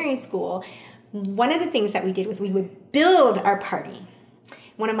engineering school, one of the things that we did was we would build our party.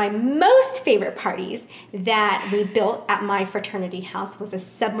 One of my most favorite parties that we built at my fraternity house was a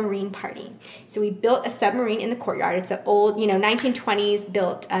submarine party. So we built a submarine in the courtyard. It's an old, 1920s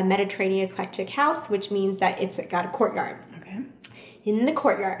built Mediterranean eclectic house, which means that it's got a courtyard. Okay. In the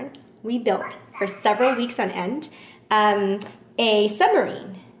courtyard, we built for several weeks on end a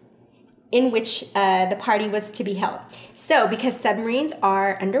submarine in which the party was to be held. So because submarines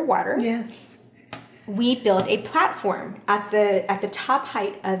are underwater, yes, we built a platform at the top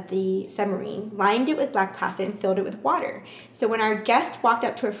height of the submarine, lined it with black plastic, and filled it with water. So when our guests walked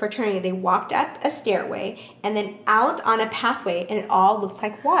up to a fraternity, they walked up a stairway and then out on a pathway, and it all looked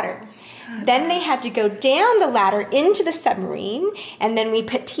like water. Then they had to go down the ladder into the submarine, and then we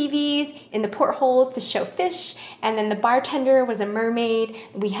put TVs in the portholes to show fish, and then the bartender was a mermaid.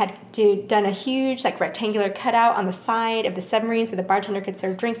 We had done a huge rectangular cutout on the side of the submarine so the bartender could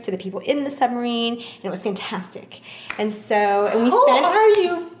serve drinks to the people in the submarine. And it was fantastic. And we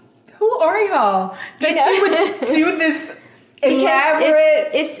Who are y'all that you would do this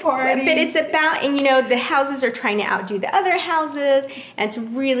elaborate party? But it's about, and the houses are trying to outdo the other houses, and it's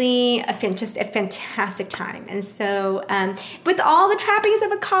really just a fantastic time. And so with all the trappings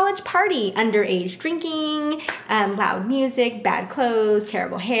of a college party, underage drinking, loud music, bad clothes,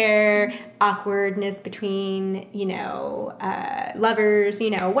 terrible hair, awkwardness between, lovers,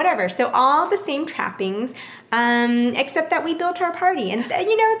 whatever. So all the same trappings, except that we built our party. And,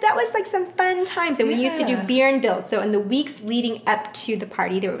 that was some fun times. And we used to do beer and build. So in the weeks leading up to the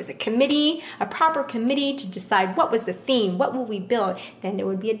party, there was a proper committee to decide what was the theme, what will we build. Then there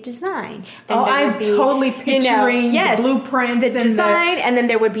would be a design. Then I'm totally picturing the blueprints. The design, and then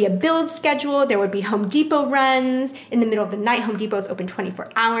there would be a build schedule. There would be Home Depot runs. In the middle of the night, Home Depot is open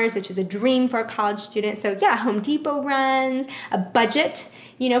 24 hours, which is a dream for a college student. So Home Depot runs, a budget,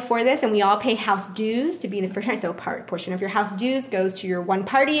 for this, and we all pay house dues to be in the fraternity. So a portion of your house dues goes to your one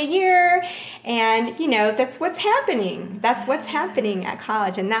party a year, and that's what's happening. That's what's happening at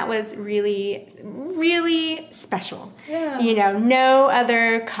college, and that was really, really special. Yeah. No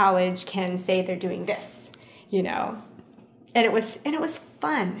other college can say they're doing this. And it was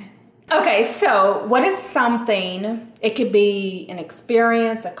fun. Okay, so what is something, it could be an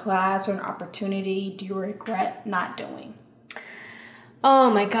experience, a class, or an opportunity, do you regret not doing?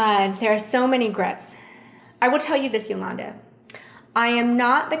 Oh my God, there are so many regrets. I will tell you this, Yolanda. I am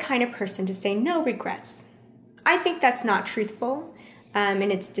not the kind of person to say no regrets. I think that's not truthful,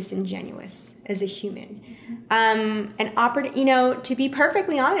 and it's disingenuous as a human. To be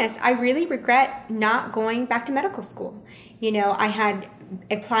perfectly honest, I really regret not going back to medical school. I had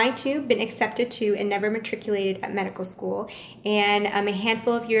applied to, been accepted to, and never matriculated at medical school. And a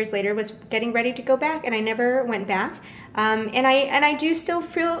handful of years later was getting ready to go back, and I never went back. And I do still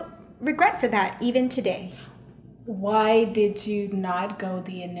feel regret for that, even today. Why did you not go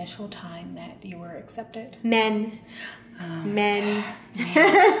the initial time that you were accepted? Men.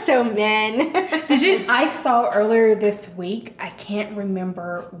 So men. I saw earlier this week, I can't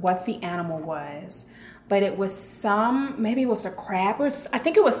remember what the animal was, but it was maybe it was a crab, I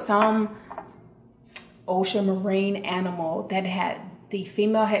think it was some ocean marine animal that the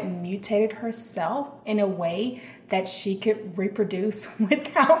female had mutated herself in a way that she could reproduce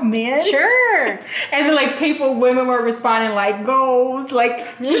without men. Sure. And then women were responding goals,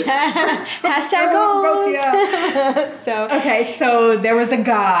 hashtag goals. Yeah. So there was a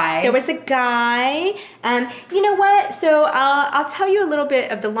guy. You know what? So I'll tell you a little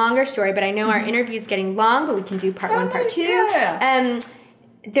bit of the longer story, but I know our interview is getting long, but we can do part 1, part 2. Yeah.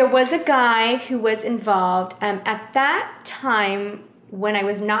 There was a guy who was involved at that time when I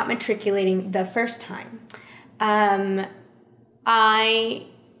was not matriculating the first time. I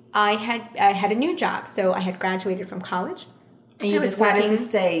had a new job, so I had graduated from college. And you decided to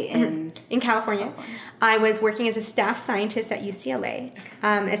stay in California. I was working as a staff scientist at UCLA,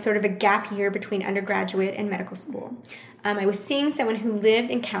 as sort of a gap year between undergraduate and medical school. I was seeing someone who lived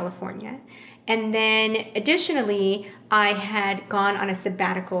in California, And then additionally, I had gone on a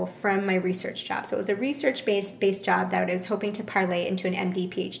sabbatical from my research job. So it was a research-based job that I was hoping to parlay into an MD,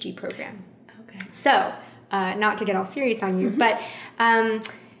 PhD program. Okay. So, not to get all serious on you, but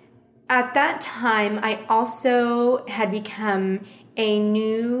at that time, I also had become a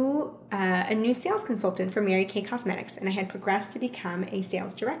new sales consultant for Mary Kay Cosmetics, and I had progressed to become a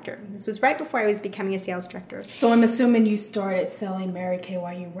sales director. This was right before I was becoming a sales director. So I'm assuming you started selling Mary Kay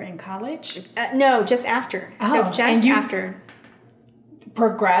while you were in college? No, just after. So just after.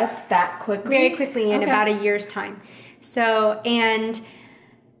 Progressed that quickly? Very quickly, in about a year's time. So, and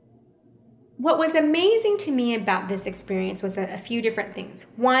what was amazing to me about this experience was a few different things.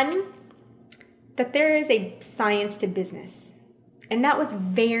 One, that there is a science to business. And that was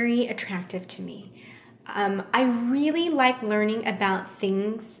very attractive to me. I really like learning about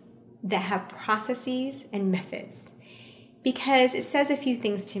things that have processes and methods because it says a few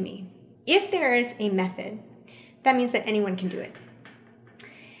things to me. If there is a method, that means that anyone can do it.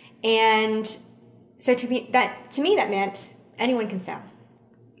 And so to me that meant anyone can sell,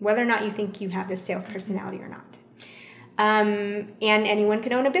 whether or not you think you have this sales personality or not. And anyone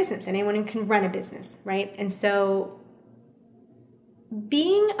can own a business, and anyone can run a business, right? And so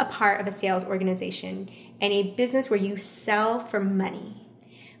being a part of a sales organization and a business where you sell for money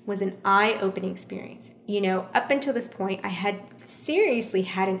was an eye-opening experience. Up until this point, I had seriously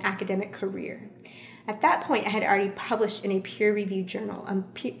had an academic career. At that point, I had already published in a peer-reviewed journal,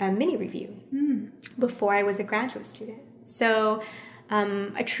 a mini review, before I was a graduate student. So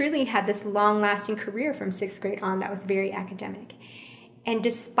I truly had this long-lasting career from 6th grade on that was very academic. And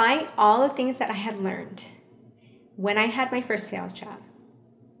despite all the things that I had learned, when I had my first sales job,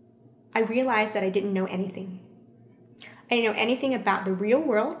 I realized that I didn't know anything. I didn't know anything about the real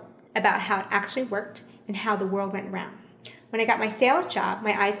world, about how it actually worked, and how the world went around. When I got my sales job,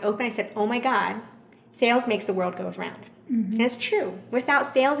 my eyes opened. I said, oh my God, sales makes the world go around. Mm-hmm. And it's true. Without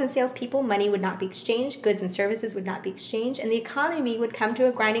sales and salespeople, money would not be exchanged, goods and services would not be exchanged, and the economy would come to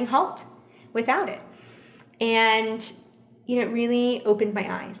a grinding halt without it. And, it really opened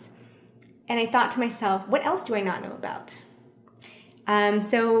my eyes. And I thought to myself, what else do I not know about?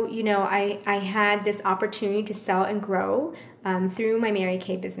 So, I had this opportunity to sell and grow through my Mary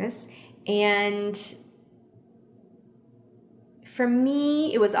Kay business. And for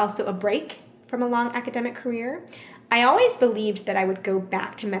me, it was also a break from a long academic career. I always believed that I would go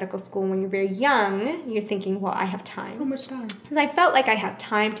back to medical school. When you're very young, you're thinking, well, I have time. So much time. Because I felt like I had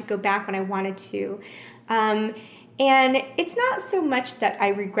time to go back when I wanted to. And it's not so much that I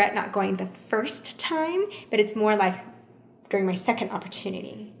regret not going the first time, but it's more like during my second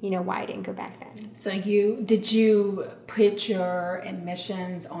opportunity, why I didn't go back then. So did you put your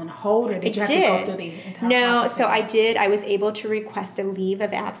admissions on hold, or did you have to go through the entire process? No, so I did. I was able to request a leave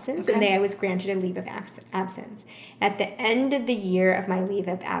of absence, and then I was granted a leave of absence. At the end of the year of my leave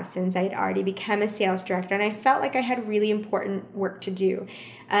of absence, I had already become a sales director, and I felt like I had really important work to do.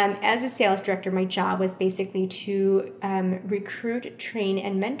 As a sales director, my job was basically to recruit, train,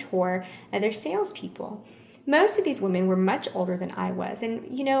 and mentor other salespeople. Most of these women were much older than I was. And,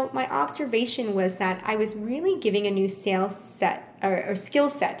 my observation was that I was really giving a new sales set or skill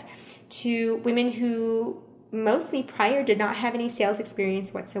set to women who mostly prior did not have any sales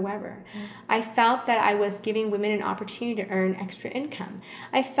experience whatsoever. I felt that I was giving women an opportunity to earn extra income.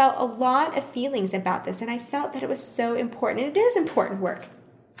 I felt a lot of feelings about this, and I felt that it was so important. And it is important work.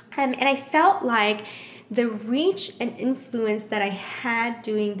 And I felt like the reach and influence that I had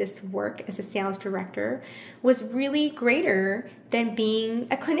doing this work as a sales director was really greater than being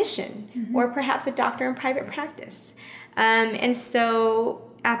a clinician or perhaps a doctor in private practice. And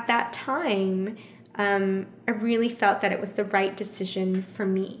so at that time, I really felt that it was the right decision for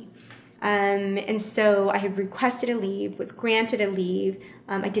me. And so I had requested a leave, was granted a leave.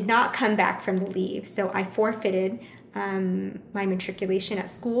 I did not come back from the leave, so I forfeited my matriculation at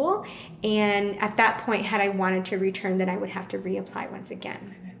school, and at that point, had I wanted to return, then I would have to reapply once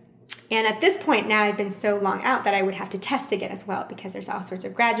again. And at this point now, I've been so long out that I would have to test again as well, because there's all sorts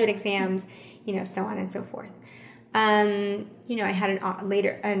of graduate exams, so on and so forth. I had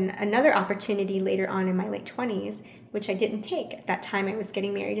another opportunity later on in my late 20s, which I didn't take. At that time, I was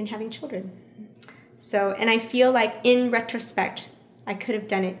getting married and having children. So, and I feel like in retrospect, I could have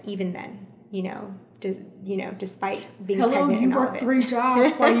done it even then, despite being pregnant and all of it. You worked 3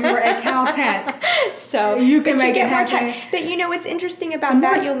 jobs while you were at Caltech. So you can make it happen. But what's interesting about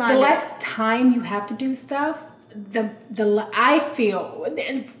that, Yolanda? The less time you have to do stuff, I feel,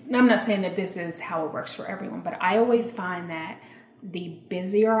 and I'm not saying that this is how it works for everyone, but I always find that the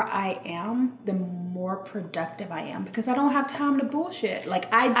busier I am, the more productive I am, because I don't have time to bullshit.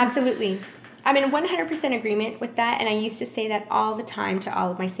 Absolutely. I'm in 100% agreement with that, and I used to say that all the time to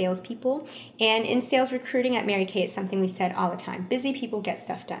all of my salespeople. And in sales recruiting at Mary Kay, it's something we said all the time. Busy people get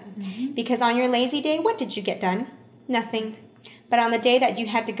stuff done. Mm-hmm. Because on your lazy day, what did you get done? Nothing. But on the day that you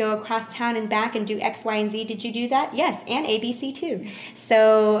had to go across town and back and do X, Y, and Z, did you do that? Yes, and ABC too.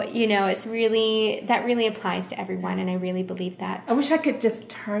 So, it's really, that really applies to everyone, and I really believe that. I wish I could just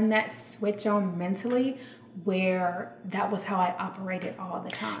turn that switch on mentally where that was how I operated all the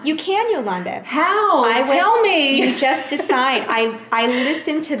time. You can, Yolanda. How? Tell me. You just decide. I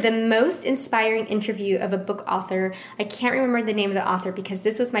listened to the most inspiring interview of a book author. I can't remember the name of the author because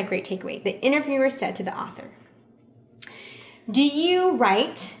this was my great takeaway. The interviewer said to the author, do you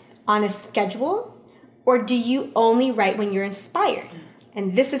write on a schedule or do you only write when you're inspired?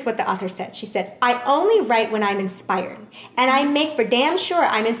 And this is what the author said. She said, I only write when I'm inspired. And I make for damn sure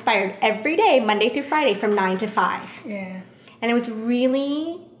I'm inspired every day, Monday through Friday, from 9 to 5. Yeah. And I was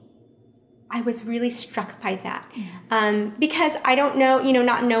really struck by that. Because I don't know,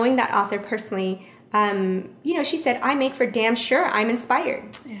 not knowing that author personally, she said, I make for damn sure I'm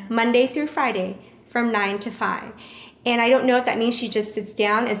inspired. Yeah. Monday through Friday, from 9 to 5. And I don't know if that means she just sits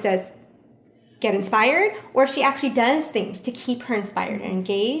down and says, get inspired, or if she actually does things to keep her inspired and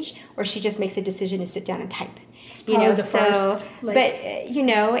engaged, or she just makes a decision to sit down and type. First.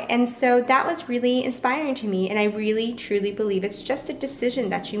 And so that was really inspiring to me, and I really, truly believe it's just a decision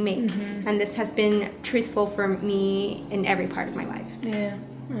that you make. Mm-hmm. And this has been truthful for me in every part of my life. Yeah.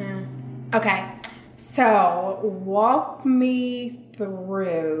 Okay. So walk me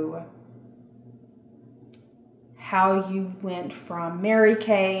through how you went from Mary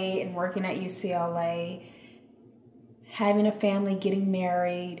Kay and working at UCLA, having a family, getting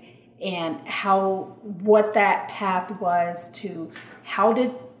married, and what that path was to how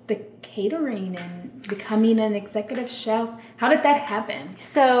did the catering and becoming an executive chef, how did that happen?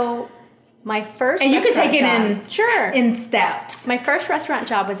 So my first and you could take it job, in steps. My first restaurant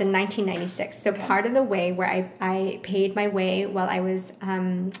job was in 1996. So part of the way where I paid my way while I was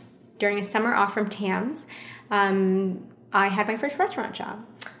during a summer off from TAMS, I had my first restaurant job.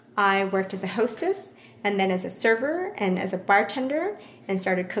 I worked as a hostess and then as a server and as a bartender and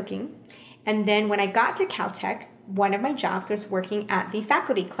started cooking. And then when I got to Caltech, one of my jobs was working at the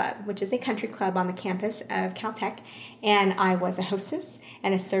Faculty Club, which is a country club on the campus of Caltech. And I was a hostess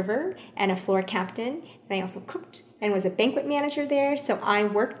and a server and a floor captain. And I also cooked and was a banquet manager there. So I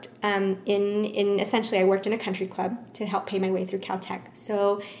worked essentially I worked in a country club to help pay my way through Caltech.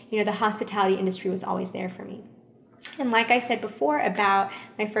 So, the hospitality industry was always there for me. And like I said before about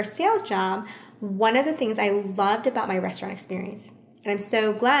my first sales job, one of the things I loved about my restaurant experience, and I'm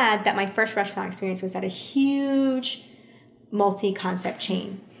so glad that my first restaurant experience was at a huge multi-concept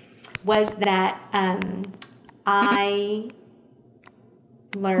chain, was that I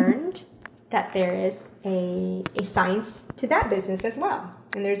learned that there is a science to that business as well.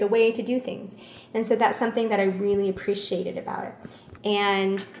 And there's a way to do things. And so that's something that I really appreciated about it.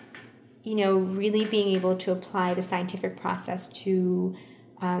 And, really being able to apply the scientific process to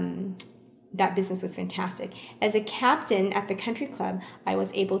that business was fantastic. As a captain at the country club, I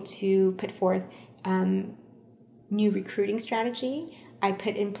was able to put forth new recruiting strategy. I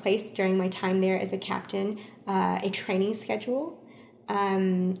put in place during my time there as a captain a training schedule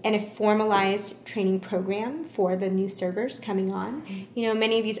and a formalized training program for the new servers coming on.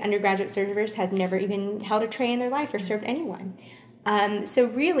 Many of these undergraduate servers had never even held a tray in their life or served anyone. So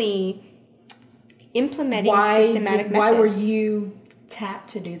really implementing systematic methods. Why were you tapped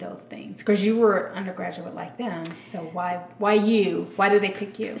to do those things? Because you were undergraduate like them. So why you? Why did they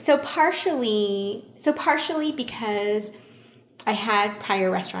pick you? So partially because I had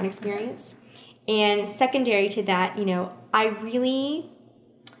prior restaurant experience. And secondary to that, I really,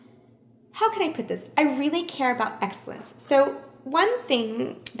 how can I put this? I really care about excellence. So one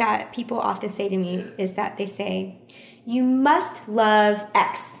thing that people often say to me is that they say, you must love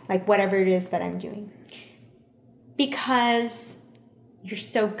X, like whatever it is that I'm doing, because you're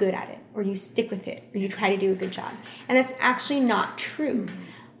so good at it, or you stick with it, or you try to do a good job. And that's actually not true.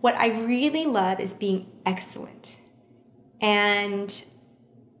 What I really love is being excellent. And,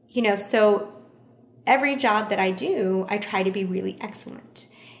 so every job that I do, I try to be really excellent.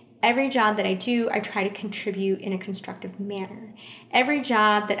 Every job that I do, I try to contribute in a constructive manner. Every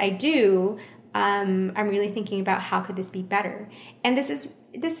job that I do, I'm really thinking about how could this be better. And this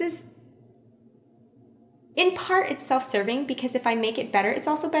is in part, it's self-serving, because if I make it better, it's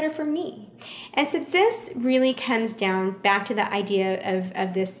also better for me. And so this really comes down back to the idea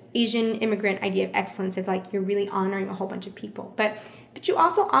of this Asian immigrant idea of excellence, of like you're really honoring a whole bunch of people. But you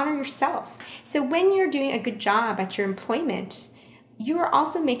also honor yourself. So when you're doing a good job at your employment, you are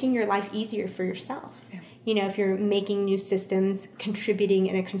also making your life easier for yourself. Yeah. You know, if you're making new systems, contributing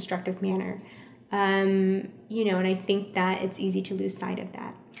in a constructive manner. You know, and I think that it's easy to lose sight of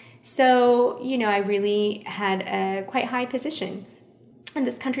that. So, you know, I really had a quite high position in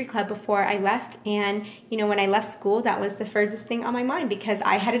this country club before I left. And, you know, when I left school, that was the furthest thing on my mind because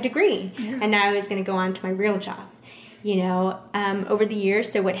I had a degree and now I was going to go on to my real job. You know, over the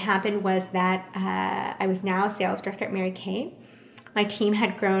years, so what happened was that I was now a sales director at Mary Kay. My team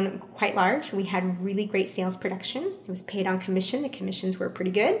had grown quite large. We had really great sales production. It was paid on commission. The commissions were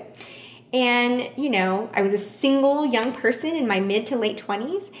pretty good. And, you know, I was a single young person in my mid to late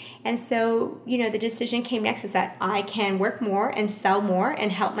 20s. And so, you know, the decision came next is that I can work more and sell more and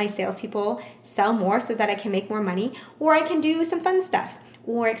help my salespeople sell more so that I can make more money, or I can do some fun stuff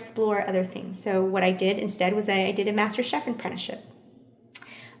or explore other things. So what I did instead was I did a master chef apprenticeship.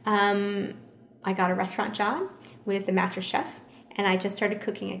 I got a restaurant job with the master chef and I just started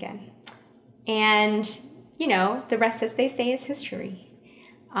cooking again. And, you know, the rest, as they say, is history.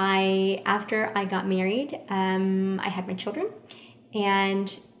 After I got married, I had my children,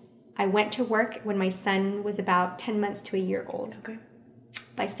 and I went to work when my son was about 10 months to a year old. Okay.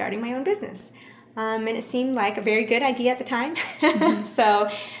 By starting my own business. And it seemed like a very good idea at the time. So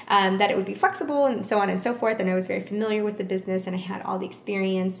that it would be flexible and so on and so forth. And I was very familiar with the business and I had all the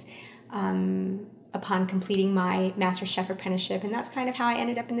experience upon completing my master chef apprenticeship. And that's kind of how I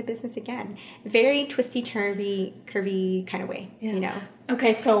ended up in the business again. Very twisty, curvy kind of way, you know.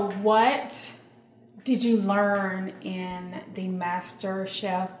 Okay, so what did you learn in the master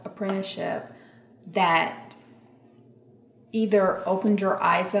chef apprenticeship that either opened your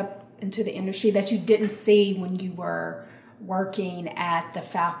eyes up into the industry that you didn't see when you were working at the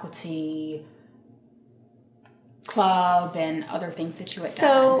faculty club and other things that you had done?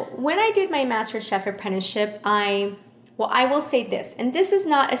 So when I did my master chef apprenticeship, I will say this, and this is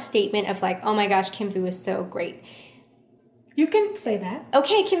not a statement of like, oh my gosh, Kim Vu is so great. You can say that.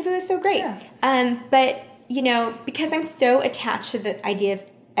 Okay, Kim Vu is so great. Yeah. But, you know, because I'm so attached to the idea of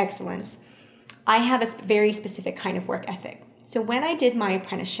excellence, I have a very specific kind of work ethic. So when I did my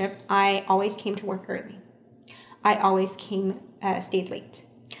apprenticeship, I always came to work early. I always stayed late.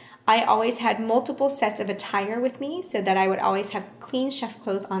 I always had multiple sets of attire with me so that I would always have clean chef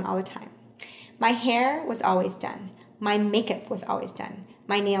clothes on all the time. My hair was always done. My makeup was always done.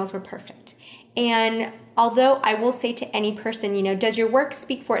 My nails were perfect. And although I will say to any person, you know, does your work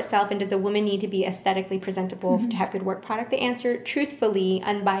speak for itself and does a woman need to be aesthetically presentable to have good work product? The answer, truthfully,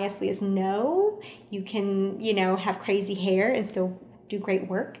 unbiasedly, is no. You can, you know, have crazy hair and still do great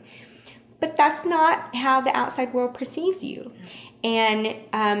work. But that's not how the outside world perceives you. And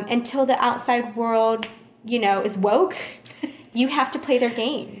until the outside world, you know, is woke, you have to play their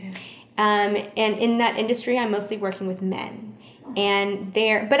game. And in that industry, I'm mostly working with men.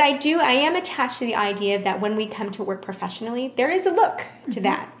 But I am attached to the idea that when we come to work professionally, there is a look to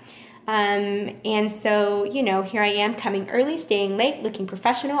that. And so, you know, here I am coming early, staying late, looking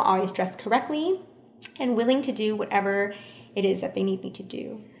professional, always dressed correctly, and willing to do whatever it is that they need me to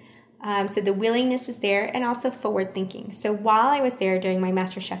do. So the willingness is there, and also forward thinking. So while I was there during my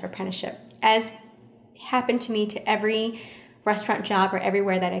master chef apprenticeship, as happened to me to every restaurant job or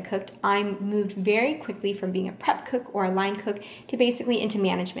everywhere that I cooked, I moved very quickly from being a prep cook or a line cook to basically into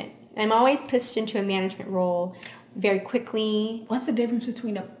management. I'm always pushed into a management role very quickly. What's the difference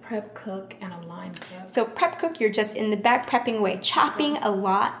between a prep cook and a line cook? So prep cook, you're just in the back prepping away, chopping a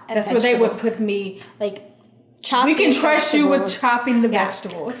lot of That's vegetables. where they would put me, like, chopping we can trust you with vegetables. chopping the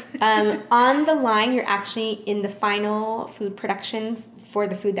vegetables. On the line, you're actually in the final food production for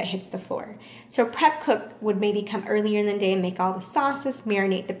the food that hits the floor. So prep cook would maybe come earlier in the day and make all the sauces,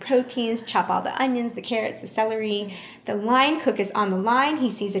 marinate the proteins, chop all the onions, the carrots, the celery. The line cook is on the line. He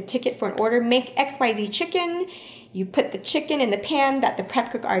sees a ticket for an order, make XYZ chicken. You put the chicken in the pan that the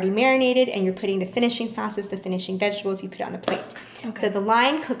prep cook already marinated, and you're putting the finishing sauces, the finishing vegetables, you put it on the plate. Okay. So the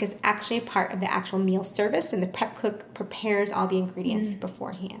line cook is actually a part of the actual meal service, and the prep cook prepares all the ingredients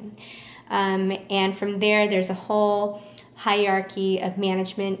beforehand. And from there, there's a whole hierarchy of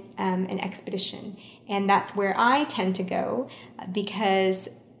management and expedition. And that's where I tend to go because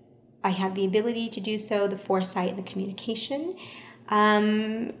I have the ability to do so, the foresight and the communication.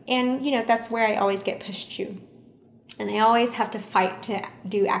 And, you know, that's where I always get pushed to. And I always have to fight to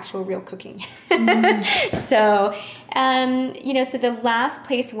do actual real cooking. So, you know, so the last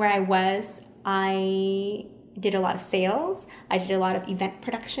place where I was, I did a lot of sales. I did a lot of event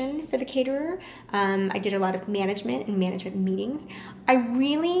production for the caterer. I did a lot of management and management meetings. I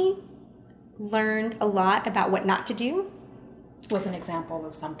really learned a lot about what not to do. What's an example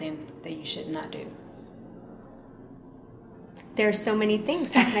of something that you should not do? There's so many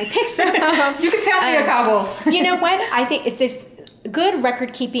things. How can I pick some? You can tell me a couple. You know what? I think it's this good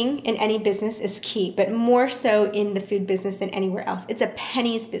record keeping in any business is key, but more so in the food business than anywhere else. It's a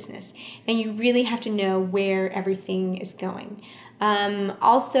pennies business, and you really have to know where everything is going.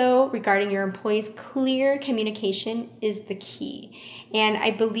 Also, regarding your employees, clear communication is the key. And I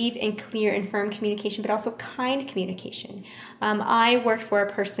believe in clear and firm communication, but also kind communication. I worked for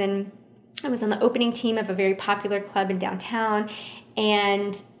a person, I was on the opening team of a very popular club in downtown.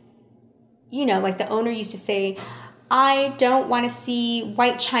 And, you know, like the owner used to say, I don't want to see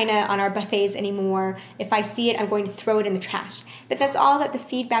white china on our buffets anymore. If I see it, I'm going to throw it in the trash. But that's all that the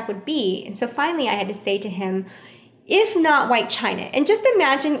feedback would be. And so finally I had to say to him, if not white china, and just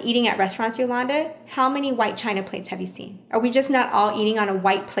imagine eating at restaurants, Yolanda, how many white china plates have you seen? Are we just not all eating on a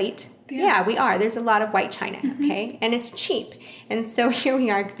white plate? Yeah, we are. There's a lot of white china, okay? And it's cheap. And so here we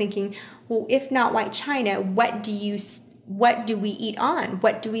are thinking, well, if not white china, what do we eat on?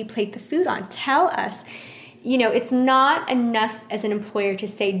 What do we plate the food on? Tell us. You know, it's not enough as an employer to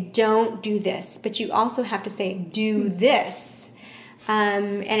say, don't do this, but you also have to say, do this.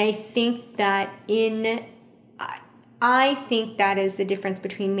 And I think that is the difference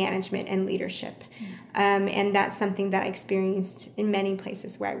between management and leadership. And that's something that I experienced in many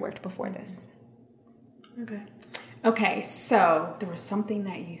places where I worked before this. Okay, so there was something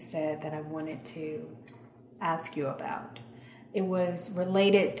that you said that I wanted to ask you about. It was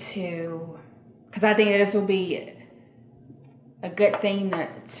related to, because I think this will be a good thing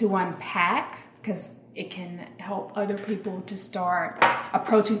to unpack, because it can help other people to start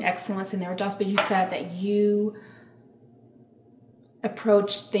approaching excellence in their jobs. But you said that you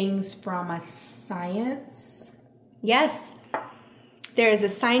approach things from a science. Yes. There is a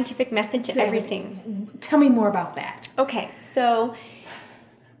scientific method to everything. Tell me more about that. Okay, so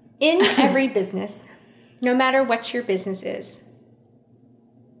in every business, no matter what your business is,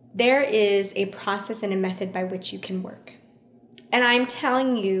 there is a process and a method by which you can work. And I'm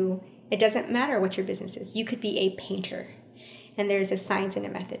telling you, it doesn't matter what your business is. You could be a painter, and there's a science and a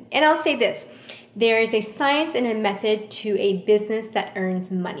method. And I'll say this, there is a science and a method to a business that earns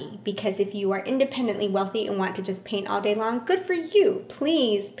money. Because if you are independently wealthy and want to just paint all day long, good for you.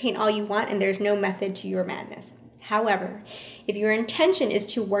 Please paint all you want, and there's no method to your madness. However, if your intention is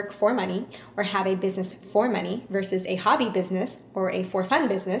to work for money or have a business for money versus a hobby business or a for fun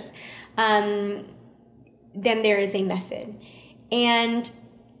business, then there is a method. And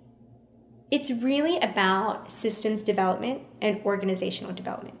it's really about systems development and organizational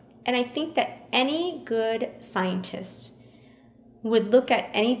development. And I think that any good scientist would look at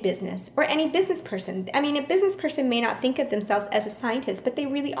any business or any business person. I mean, a business person may not think of themselves as a scientist, but they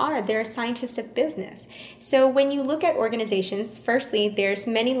really are. They're a scientist of business. So when you look at organizations, firstly, there's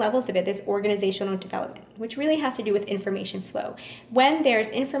many levels of it. There's organizational development, which really has to do with information flow. When there's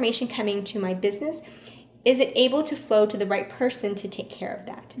information coming to my business, is it able to flow to the right person to take care of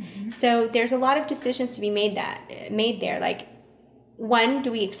that? Mm-hmm. So there's a lot of decisions to be made there. Like, 1,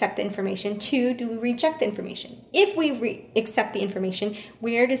 do we accept the information? 2, do we reject the information? If we accept the information,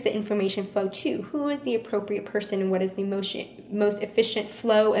 where does the information flow to? Who is the appropriate person, and what is the most efficient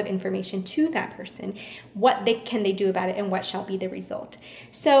flow of information to that person? What can they do about it, and what shall be the result?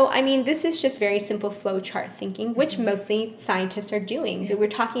 So, I mean, this is just very simple flow chart thinking, which mostly scientists are doing. Yeah. We're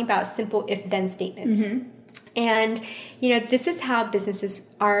talking about simple if-then statements. Mm-hmm. And, you know, this is how businesses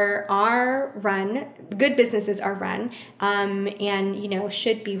are run. Good businesses are run, and, you know,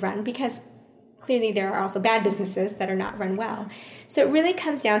 should be run, because clearly there are also bad businesses that are not run well. So it really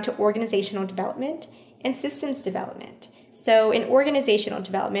comes down to organizational development and systems development. So in organizational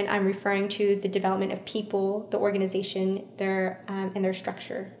development, I'm referring to the development of people, the organization, and their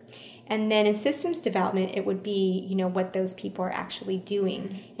structure. And then in systems development, it would be, you know, what those people are actually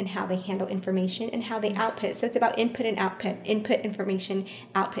doing and how they handle information and how they output. So it's about input and output, input information,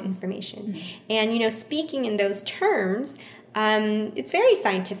 output information. Mm-hmm. And, you know, speaking in those terms, it's very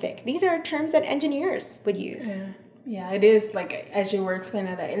scientific. These are terms that engineers would use. Yeah, it is, like, as you were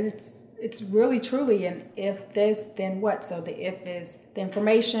explaining that, it's really truly an if this, then what. So the if is the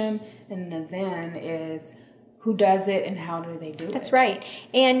information, and the then is who does it and how do they do it. That's right.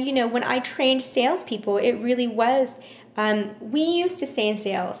 And, you know, when I trained salespeople, it really was, we used to say in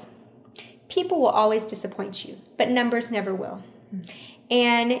sales, people will always disappoint you, but numbers never will. Mm-hmm.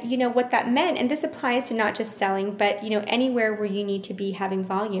 And, you know, what that meant, and this applies to not just selling, but, you know, anywhere where you need to be having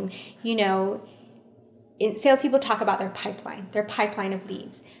volume. You know, salespeople talk about their pipeline of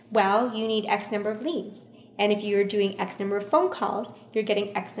leads. Well, you need X number of leads. And if you're doing X number of phone calls, you're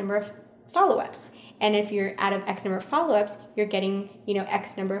getting X number of follow-ups. And if you're out of X number of follow-ups, you're getting,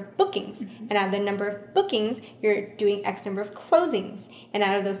 X number of bookings. And out of the number of bookings, you're doing X number of closings. And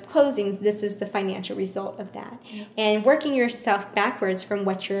out of those closings, this is the financial result of that. And working yourself backwards from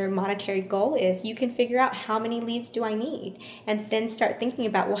what your monetary goal is, you can figure out how many leads do I need? And then start thinking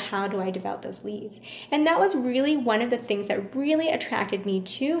about, well, how do I develop those leads? And that was really one of the things that really attracted me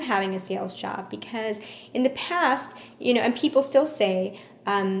to having a sales job, because in the past, and people still say,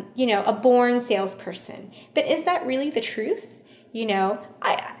 a born salesperson. But is that really the truth?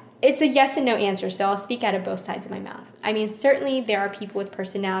 It's a yes and no answer, so I'll speak out of both sides of my mouth. I mean, certainly there are people with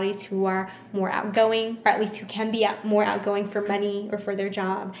personalities who are more outgoing, or at least who can be more outgoing for money or for their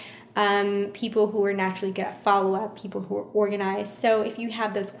job. People who are naturally good at follow-up, people who are organized. So if you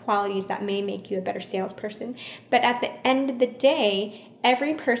have those qualities, that may make you a better salesperson. But at the end of the day,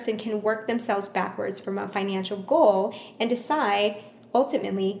 every person can work themselves backwards from a financial goal and decide,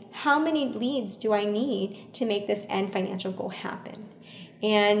 ultimately, how many leads do I need to make this end financial goal happen?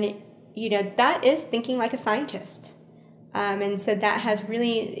 And, that is thinking like a scientist. And so that has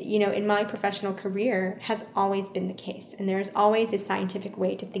really, in my professional career, has always been the case. And there's always a scientific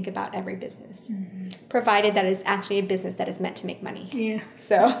way to think about every business, provided that it's actually a business that is meant to make money. Yeah.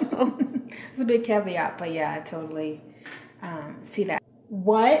 So it's a big caveat, but yeah, I totally see that.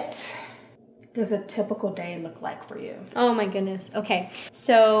 What does a typical day look like for you? Oh my goodness. Okay.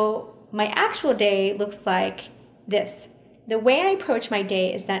 So my actual day looks like this. The way I approach my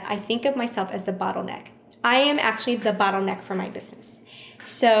day is that I think of myself as the bottleneck. I am actually the bottleneck for my business.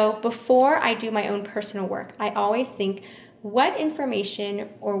 So before I do my own personal work, I always think, what information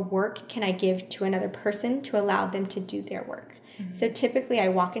or work can I give to another person to allow them to do their work? So typically I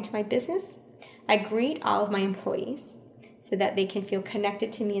walk into my business, I greet all of my employees so that they can feel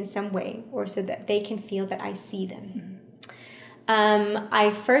connected to me in some way, or so that they can feel that I see them.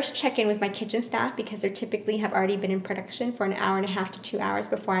 I first check in with my kitchen staff, because they typically have already been in production for an hour and a half to 2 hours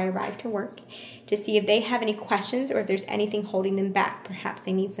before I arrive to work, to see if they have any questions or if there's anything holding them back. Perhaps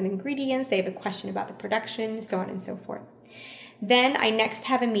they need some ingredients, they have a question about the production, so on and so forth. Then I next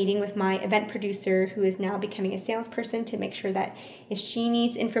have a meeting with my event producer, who is now becoming a salesperson, to make sure that if she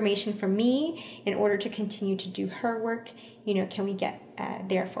needs information from me in order to continue to do her work, can we get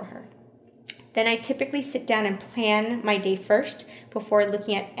there for her. Then I typically sit down and plan my day first before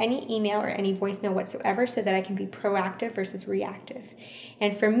looking at any email or any voicemail whatsoever, so that I can be proactive versus reactive.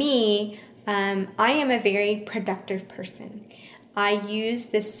 And for me, I am a very productive person. I use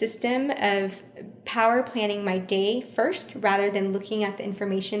this system of power planning my day first rather than looking at the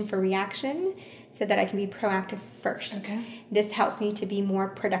information for reaction, so that I can be proactive first. Okay. This helps me to be more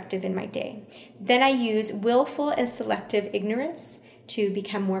productive in my day. Then I use willful and selective ignorance to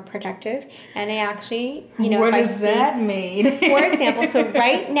become more productive. And I actually, what does that mean? So for example,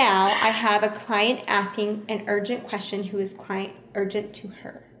 right now I have a client asking an urgent question who is urgent to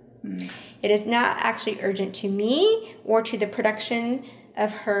her. It is not actually urgent to me or to the production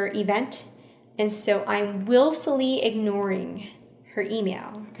of her event. And so I'm willfully ignoring her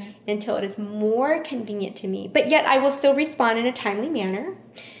email until it is more convenient to me. But yet I will still respond in a timely manner.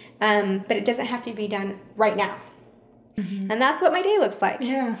 But it doesn't have to be done right now. And that's what my day looks like.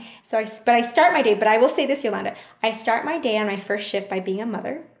 Yeah. So I start my day, but I will say this, Yolanda. I start my day on my first shift by being a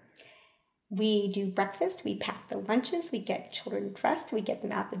mother. We do breakfast, we pack the lunches, we get children dressed, we get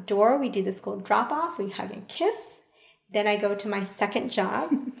them out the door, we do the school drop-off, we hug and kiss. Then I go to my second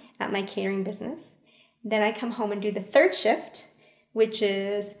job at my catering business. Then I come home and do the third shift, which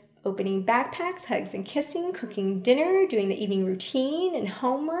is opening backpacks, hugs and kissing, cooking dinner, doing the evening routine and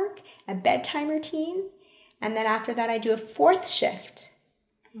homework, a bedtime routine. And then after that, I do a fourth shift.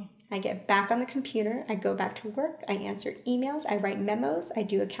 I get back on the computer, I go back to work, I answer emails, I write memos, I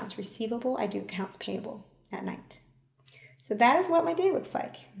do accounts receivable, I do accounts payable at night. So that is what my day looks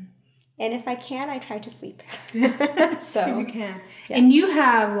like. And if I can, I try to sleep. So if you can. Yeah. And you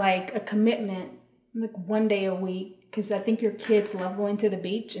have like a commitment, like one day a week, because I think your kids love going to the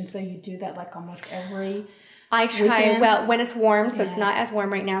beach, and so you do that like almost every I try, weekend. Well, when it's warm, so it's not as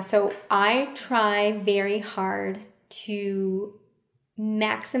warm right now. So I try very hard to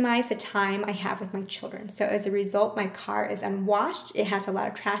maximize the time I have with my children. So as a result, my car is unwashed. It has a lot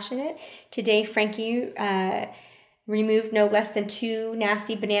of trash in it. Today, Frankie removed no less than 2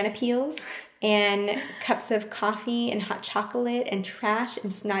 nasty banana peels and cups of coffee and hot chocolate and trash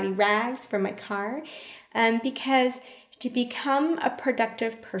and snotty rags from my car. Because to become a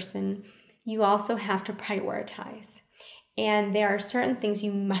productive person, you also have to prioritize. And there are certain things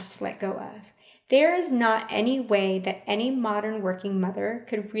you must let go of. There is not any way that any modern working mother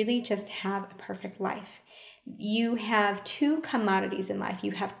could really just have a perfect life. You have two commodities in life.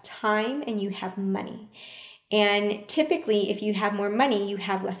 You have time and you have money. And typically, if you have more money, you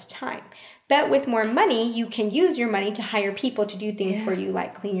have less time. But with more money, you can use your money to hire people to do things for you,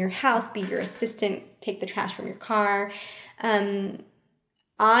 like clean your house, be your assistant, take the trash from your car.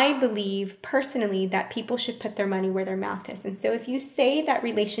 I believe personally that people should put their money where their mouth is. And so if you say that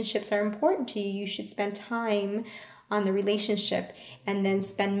relationships are important to you, you should spend time on the relationship and then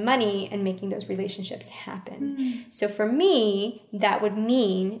spend money in making those relationships happen. So for me, that would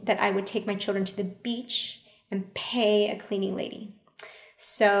mean that I would take my children to the beach and pay a cleaning lady.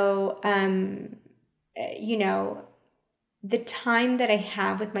 So, the time that I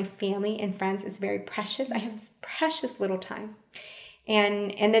have with my family and friends is very precious. I have precious little time.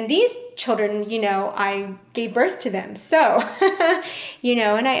 And then these children, I gave birth to them. So,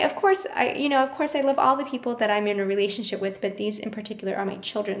 and of course I love all the people that I'm in a relationship with, but these in particular are my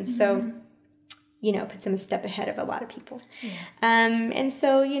children. So, puts them a step ahead of a lot of people. Yeah. And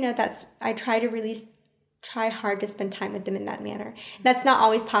so, I try hard to spend time with them in that manner. That's not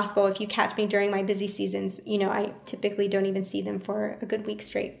always possible. If you catch me during my busy seasons, I typically don't even see them for a good week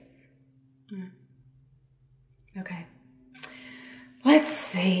straight. Okay. Let's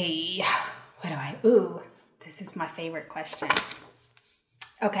see. This is my favorite question.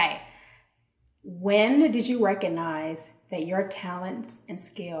 Okay. When did you recognize that your talents and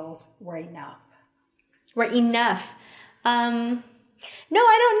skills were enough? No, I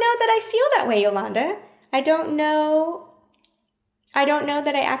don't know that I feel that way, Yolanda. I don't know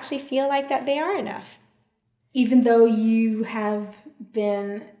that I actually feel like that they are enough. Even though you have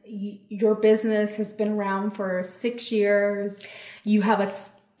been, your business has been around for 6 years, you have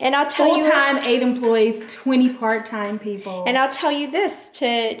full-time 8 employees, 20 part-time people. And I'll tell you this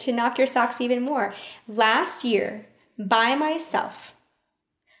to knock your socks even more. Last year, by myself,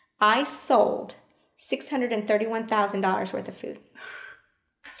 I sold $631,000 worth of food.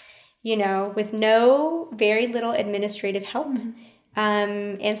 With very little administrative help,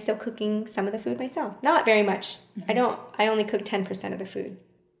 and still cooking some of the food myself. Not very much. I only cook 10% of the food,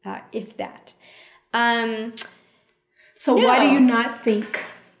 if that. So why do you not think?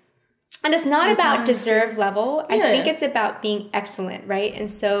 And it's not about deserved level. I think it's about being excellent, right? And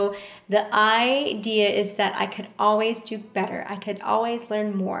so the idea is that I could always do better. I could always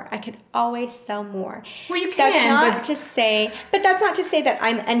learn more. I could always sell more. Well, you can. That's not to say that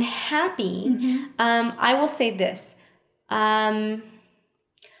I'm unhappy. I will say this. I'm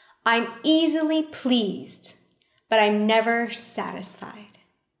easily pleased, but I'm never satisfied.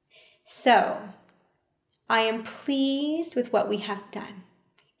 So I am pleased with what we have done.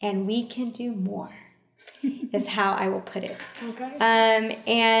 And we can do more, is how I will put it. Okay.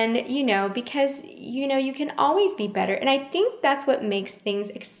 Because, you can always be better. And I think that's what makes things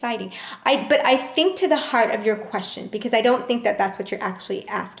exciting. But I think to the heart of your question, because I don't think that that's what you're actually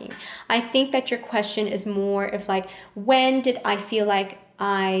asking. I think that your question is more of like, when did I feel like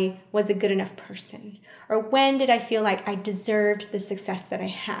I was a good enough person? Or when did I feel like I deserved the success that I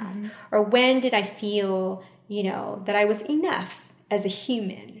have? Or when did I feel, that I was enough as a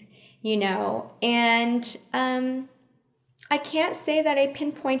human, and I can't say that I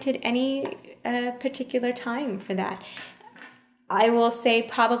pinpointed any particular time for that. I will say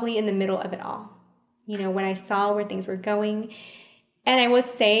probably in the middle of it all, when I saw where things were going. And I would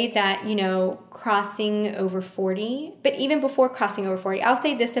say that, crossing over 40, but even before crossing over 40, I'll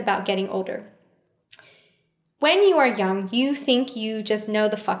say this about getting older. When you are young, you think you just know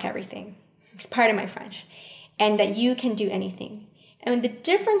the fuck everything. It's part of my French. And that you can do anything. And the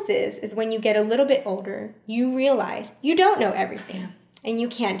difference is when you get a little bit older, you realize you don't know everything and you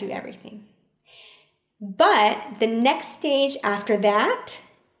can't do everything. But the next stage after that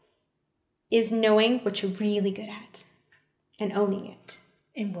is knowing what you're really good at and owning it.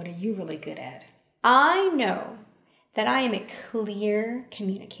 And what are you really good at? I know that I am a clear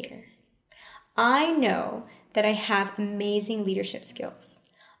communicator. I know that I have amazing leadership skills.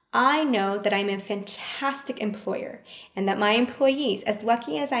 I know that I'm a fantastic employer and that my employees, as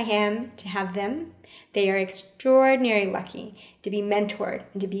lucky as I am to have them, they are extraordinarily lucky to be mentored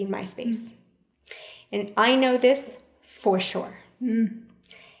and to be in my space. And I know this for sure.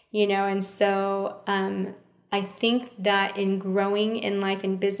 And so I think that in growing in life,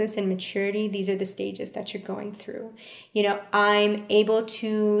 in business and maturity, these are the stages that you're going through. I'm able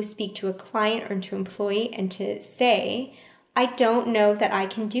to speak to a client or to an employee and to say, I don't know that I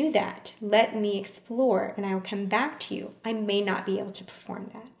can do that. Let me explore and I will come back to you. I may not be able to perform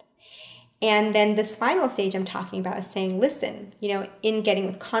that. And then this final stage I'm talking about is saying, listen, in getting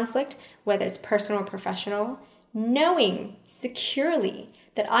with conflict, whether it's personal or professional, knowing securely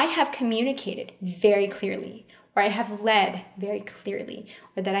that I have communicated very clearly, or I have led very clearly,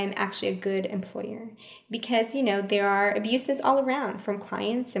 or that I'm actually a good employer. Because, there are abuses all around, from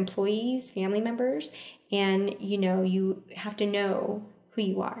clients, employees, family members, and, you have to know who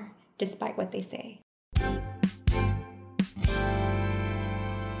you are, despite what they say.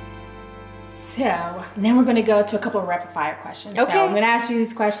 So now we're going to go to a couple of rapid fire questions. Okay. So I'm going to ask you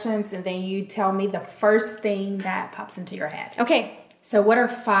these questions, and then you tell me the first thing that pops into your head. Okay. So what are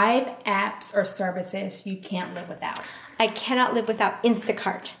 5 apps or services you can't live without? I cannot live without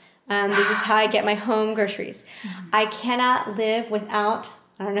Instacart. This is how I get my home groceries. Mm-hmm. I cannot live without,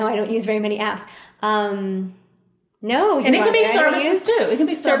 I don't use very many apps. No. And it can be services too. It can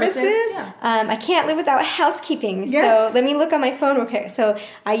be services. Yeah. I can't live without housekeeping. Yes. So let me look on my phone real quick. So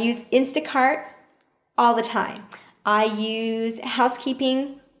I use Instacart all the time. I use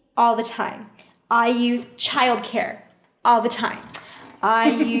housekeeping all the time. I use childcare all the time.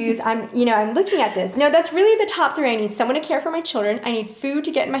 I'm looking at this. No, that's really the top 3. I need someone to care for my children. I need food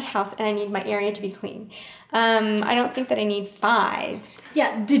to get in my house, and I need my area to be clean. I don't think that I need 5.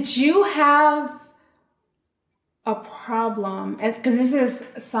 Yeah. Did you have a problem? Because this is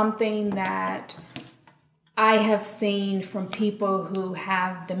something that I have seen from people who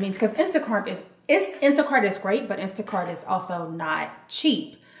have the means. Because Instacart is great, but Instacart is also not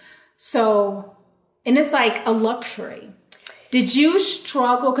cheap. So, and it's like a luxury. Did you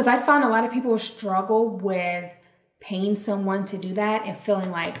struggle? Because I found a lot of people struggle with paying someone to do that and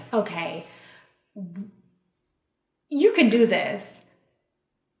feeling like, okay, you can do this,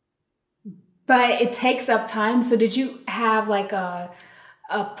 but it takes up time. So did you have like a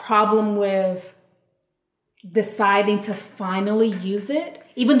problem with deciding to finally use it,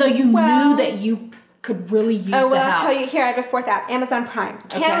 even though you knew that you could really use the help? I'll tell you here, I have a 4th app, Amazon Prime.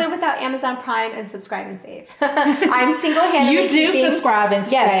 Can't live without Amazon Prime and Subscribe and Save. I'm single-handedly You do subscribe and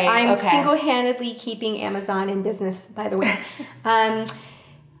save. Yes, I'm single-handedly keeping Amazon in business, by the way. I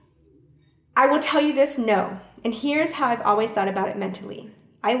will tell you this, no. And here's how I've always thought about it mentally.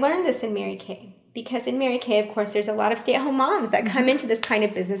 I learned this in Mary Kay. Because in Mary Kay, of course, there's a lot of stay-at-home moms that come into this kind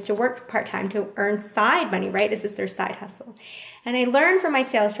of business to work part-time to earn side money, right? This is their side hustle. And I learned from my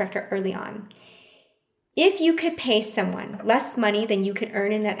sales director early on, if you could pay someone less money than you could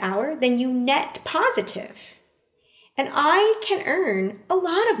earn in that hour, then you net positive. And I can earn a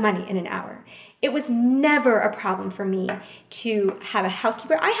lot of money in an hour. It was never a problem for me to have a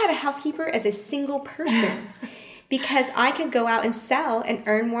housekeeper. I had a housekeeper as a single person because I could go out and sell and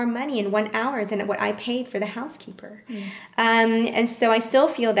earn more money in 1 hour than what I paid for the housekeeper. And so I still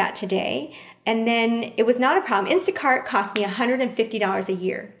feel that today. And then it was not a problem. Instacart cost me $150 a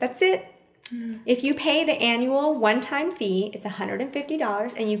year. That's it. If you pay the annual one-time fee, it's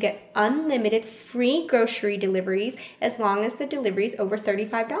 $150, and you get unlimited free grocery deliveries as long as the delivery is over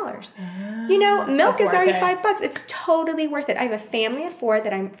 $35. Milk is already $5. It's totally worth it. I have a family of 4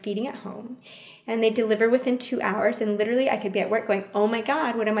 that I'm feeding at home, and they deliver within 2 hours, and literally I could be at work going, oh my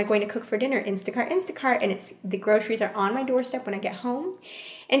God, what am I going to cook for dinner? Instacart, and the groceries are on my doorstep when I get home.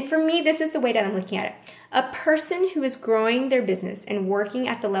 And for me, this is the way that I'm looking at it. A person who is growing their business and working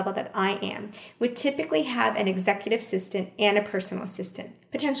at the level that I am would typically have an executive assistant and a personal assistant,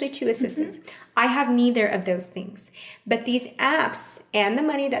 potentially 2 assistants. I have neither of those things. But these apps and the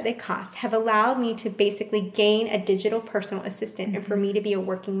money that they cost have allowed me to basically gain a digital personal assistant and for me to be a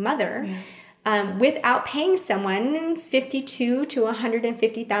working mother. Without paying someone $52,000 to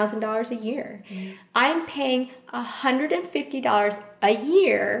 $150,000 a year. I'm paying $150 a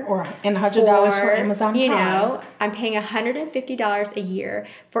year, and $100 for Amazon Prime. I'm paying $150 a year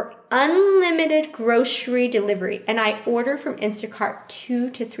for unlimited grocery delivery, and I order from Instacart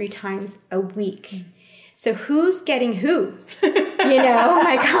 2 to 3 times a week. So who's getting who? I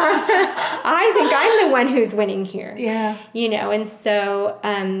think I'm the one who's winning here. Yeah. And so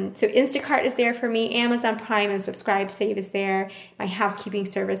Instacart is there for me. Amazon Prime and Subscribe Save is there. My housekeeping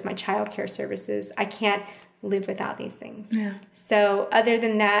service, my childcare services. I can't live without these things. Yeah. So other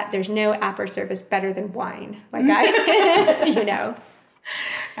than that, there's no app or service better than wine. I.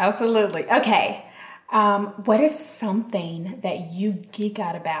 Absolutely. Okay. What is something that you geek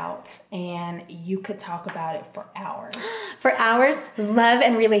out about and you could talk about it for hours? For hours, love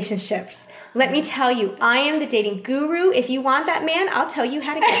and relationships. Let me tell you, I am the dating guru. If you want that man, I'll tell you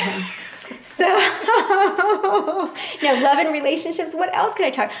how to get him. So, love and relationships. What else could I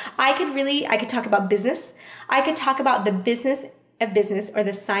talk? I could talk about business. I could talk about the business of business or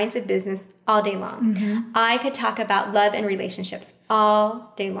the science of business all day long. I could talk about love and relationships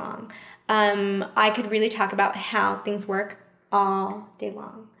all day long. I could really talk about how things work all day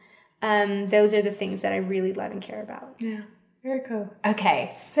long. Those are the things that I really love and care about. Yeah. Very cool.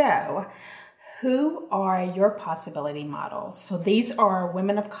 Okay, so who are your possibility models? So these are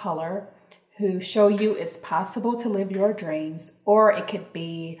women of color who show you it's possible to live your dreams, or it could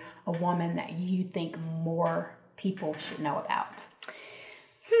be a woman that you think more people should know about.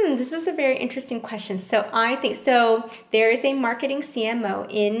 This is a very interesting question. So I think, there is a marketing CMO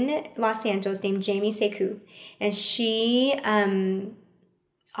in Los Angeles named Jamie Sekou, and she,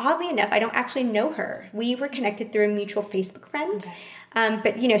 oddly enough, I don't actually know her. We were connected through a mutual Facebook friend. Okay.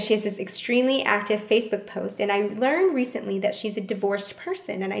 But, she has this extremely active Facebook post. And I learned recently that she's a divorced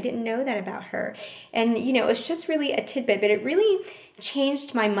person. And I didn't know that about her. And, it was just really a tidbit. But it really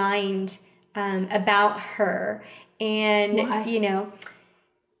changed my mind about her. And, Why?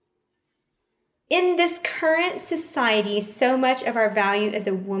 In this current society, so much of our value as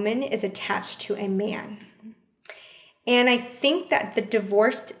a woman is attached to a man. And I think that the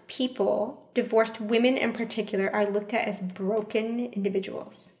divorced women in particular, are looked at as broken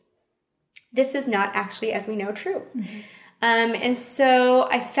individuals. This is not actually, as we know, true. Mm-hmm. And so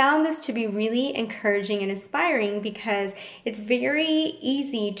I found this to be really encouraging and inspiring, because it's very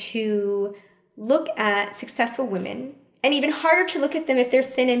easy to look at successful women, and even harder to look at them if they're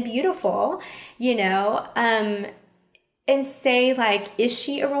thin and beautiful, and say, like, is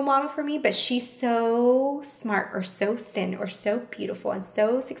she a role model for me? But she's so smart, or so thin, or so beautiful, and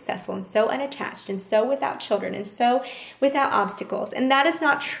so successful, and so unattached, and so without children, and so without obstacles. And that is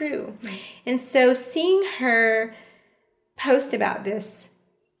not true. Mm-hmm. And so seeing her post about this,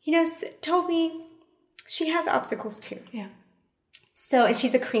 told me she has obstacles too. Yeah. So, and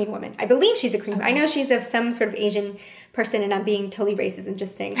she's a Korean woman. I believe she's a Korean woman. I know she's of some sort of Asian person, and I'm being totally racist and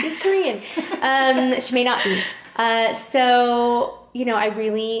just saying she's Korean. She may not be. I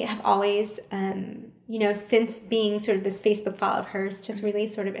really have always, since being sort of this Facebook follower of hers, just really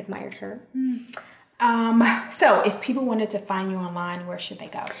sort of admired her. So if people wanted to find you online, where should they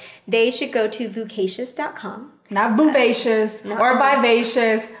go? They should go to Vucacious.com. Not Boovacious or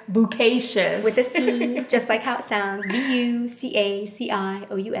Vivacious, Vucacious. With a C, just like how it sounds,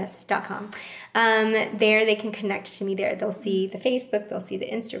 Vucacious.com. There they can connect to me there. They'll see the Facebook, they'll see the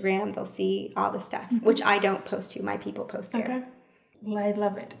Instagram, they'll see all the stuff, which I don't post to. My people post there. Okay. Well, I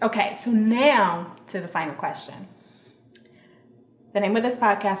love it. Okay, so now to the final question. The name of this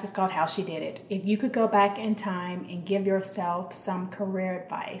podcast is called How She Did It. If you could go back in time and give yourself some career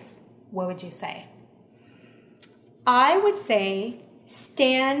advice, what would you say? I would say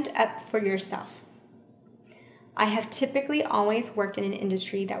stand up for yourself. I have typically always worked in an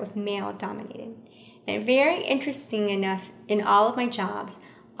industry that was male-dominated. And very interesting enough, in all of my jobs,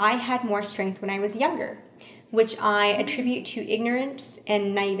 I had more strength when I was younger, which I attribute to ignorance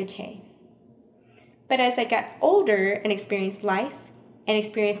and naivete. But as I got older and experienced life and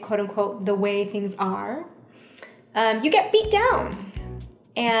experienced, quote unquote, the way things are, you get beat down,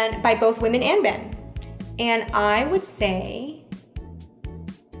 and by both women and men. And I would say,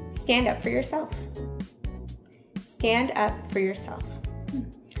 stand up for yourself. Stand up for yourself.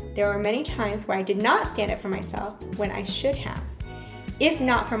 There were many times where I did not stand up for myself when I should have, if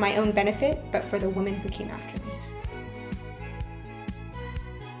not for my own benefit, but for the woman who came after me.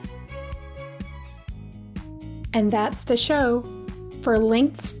 And that's the show. For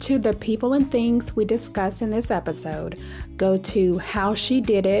links to the people and things we discuss in this episode, go to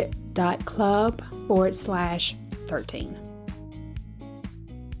howshedidit.club/13.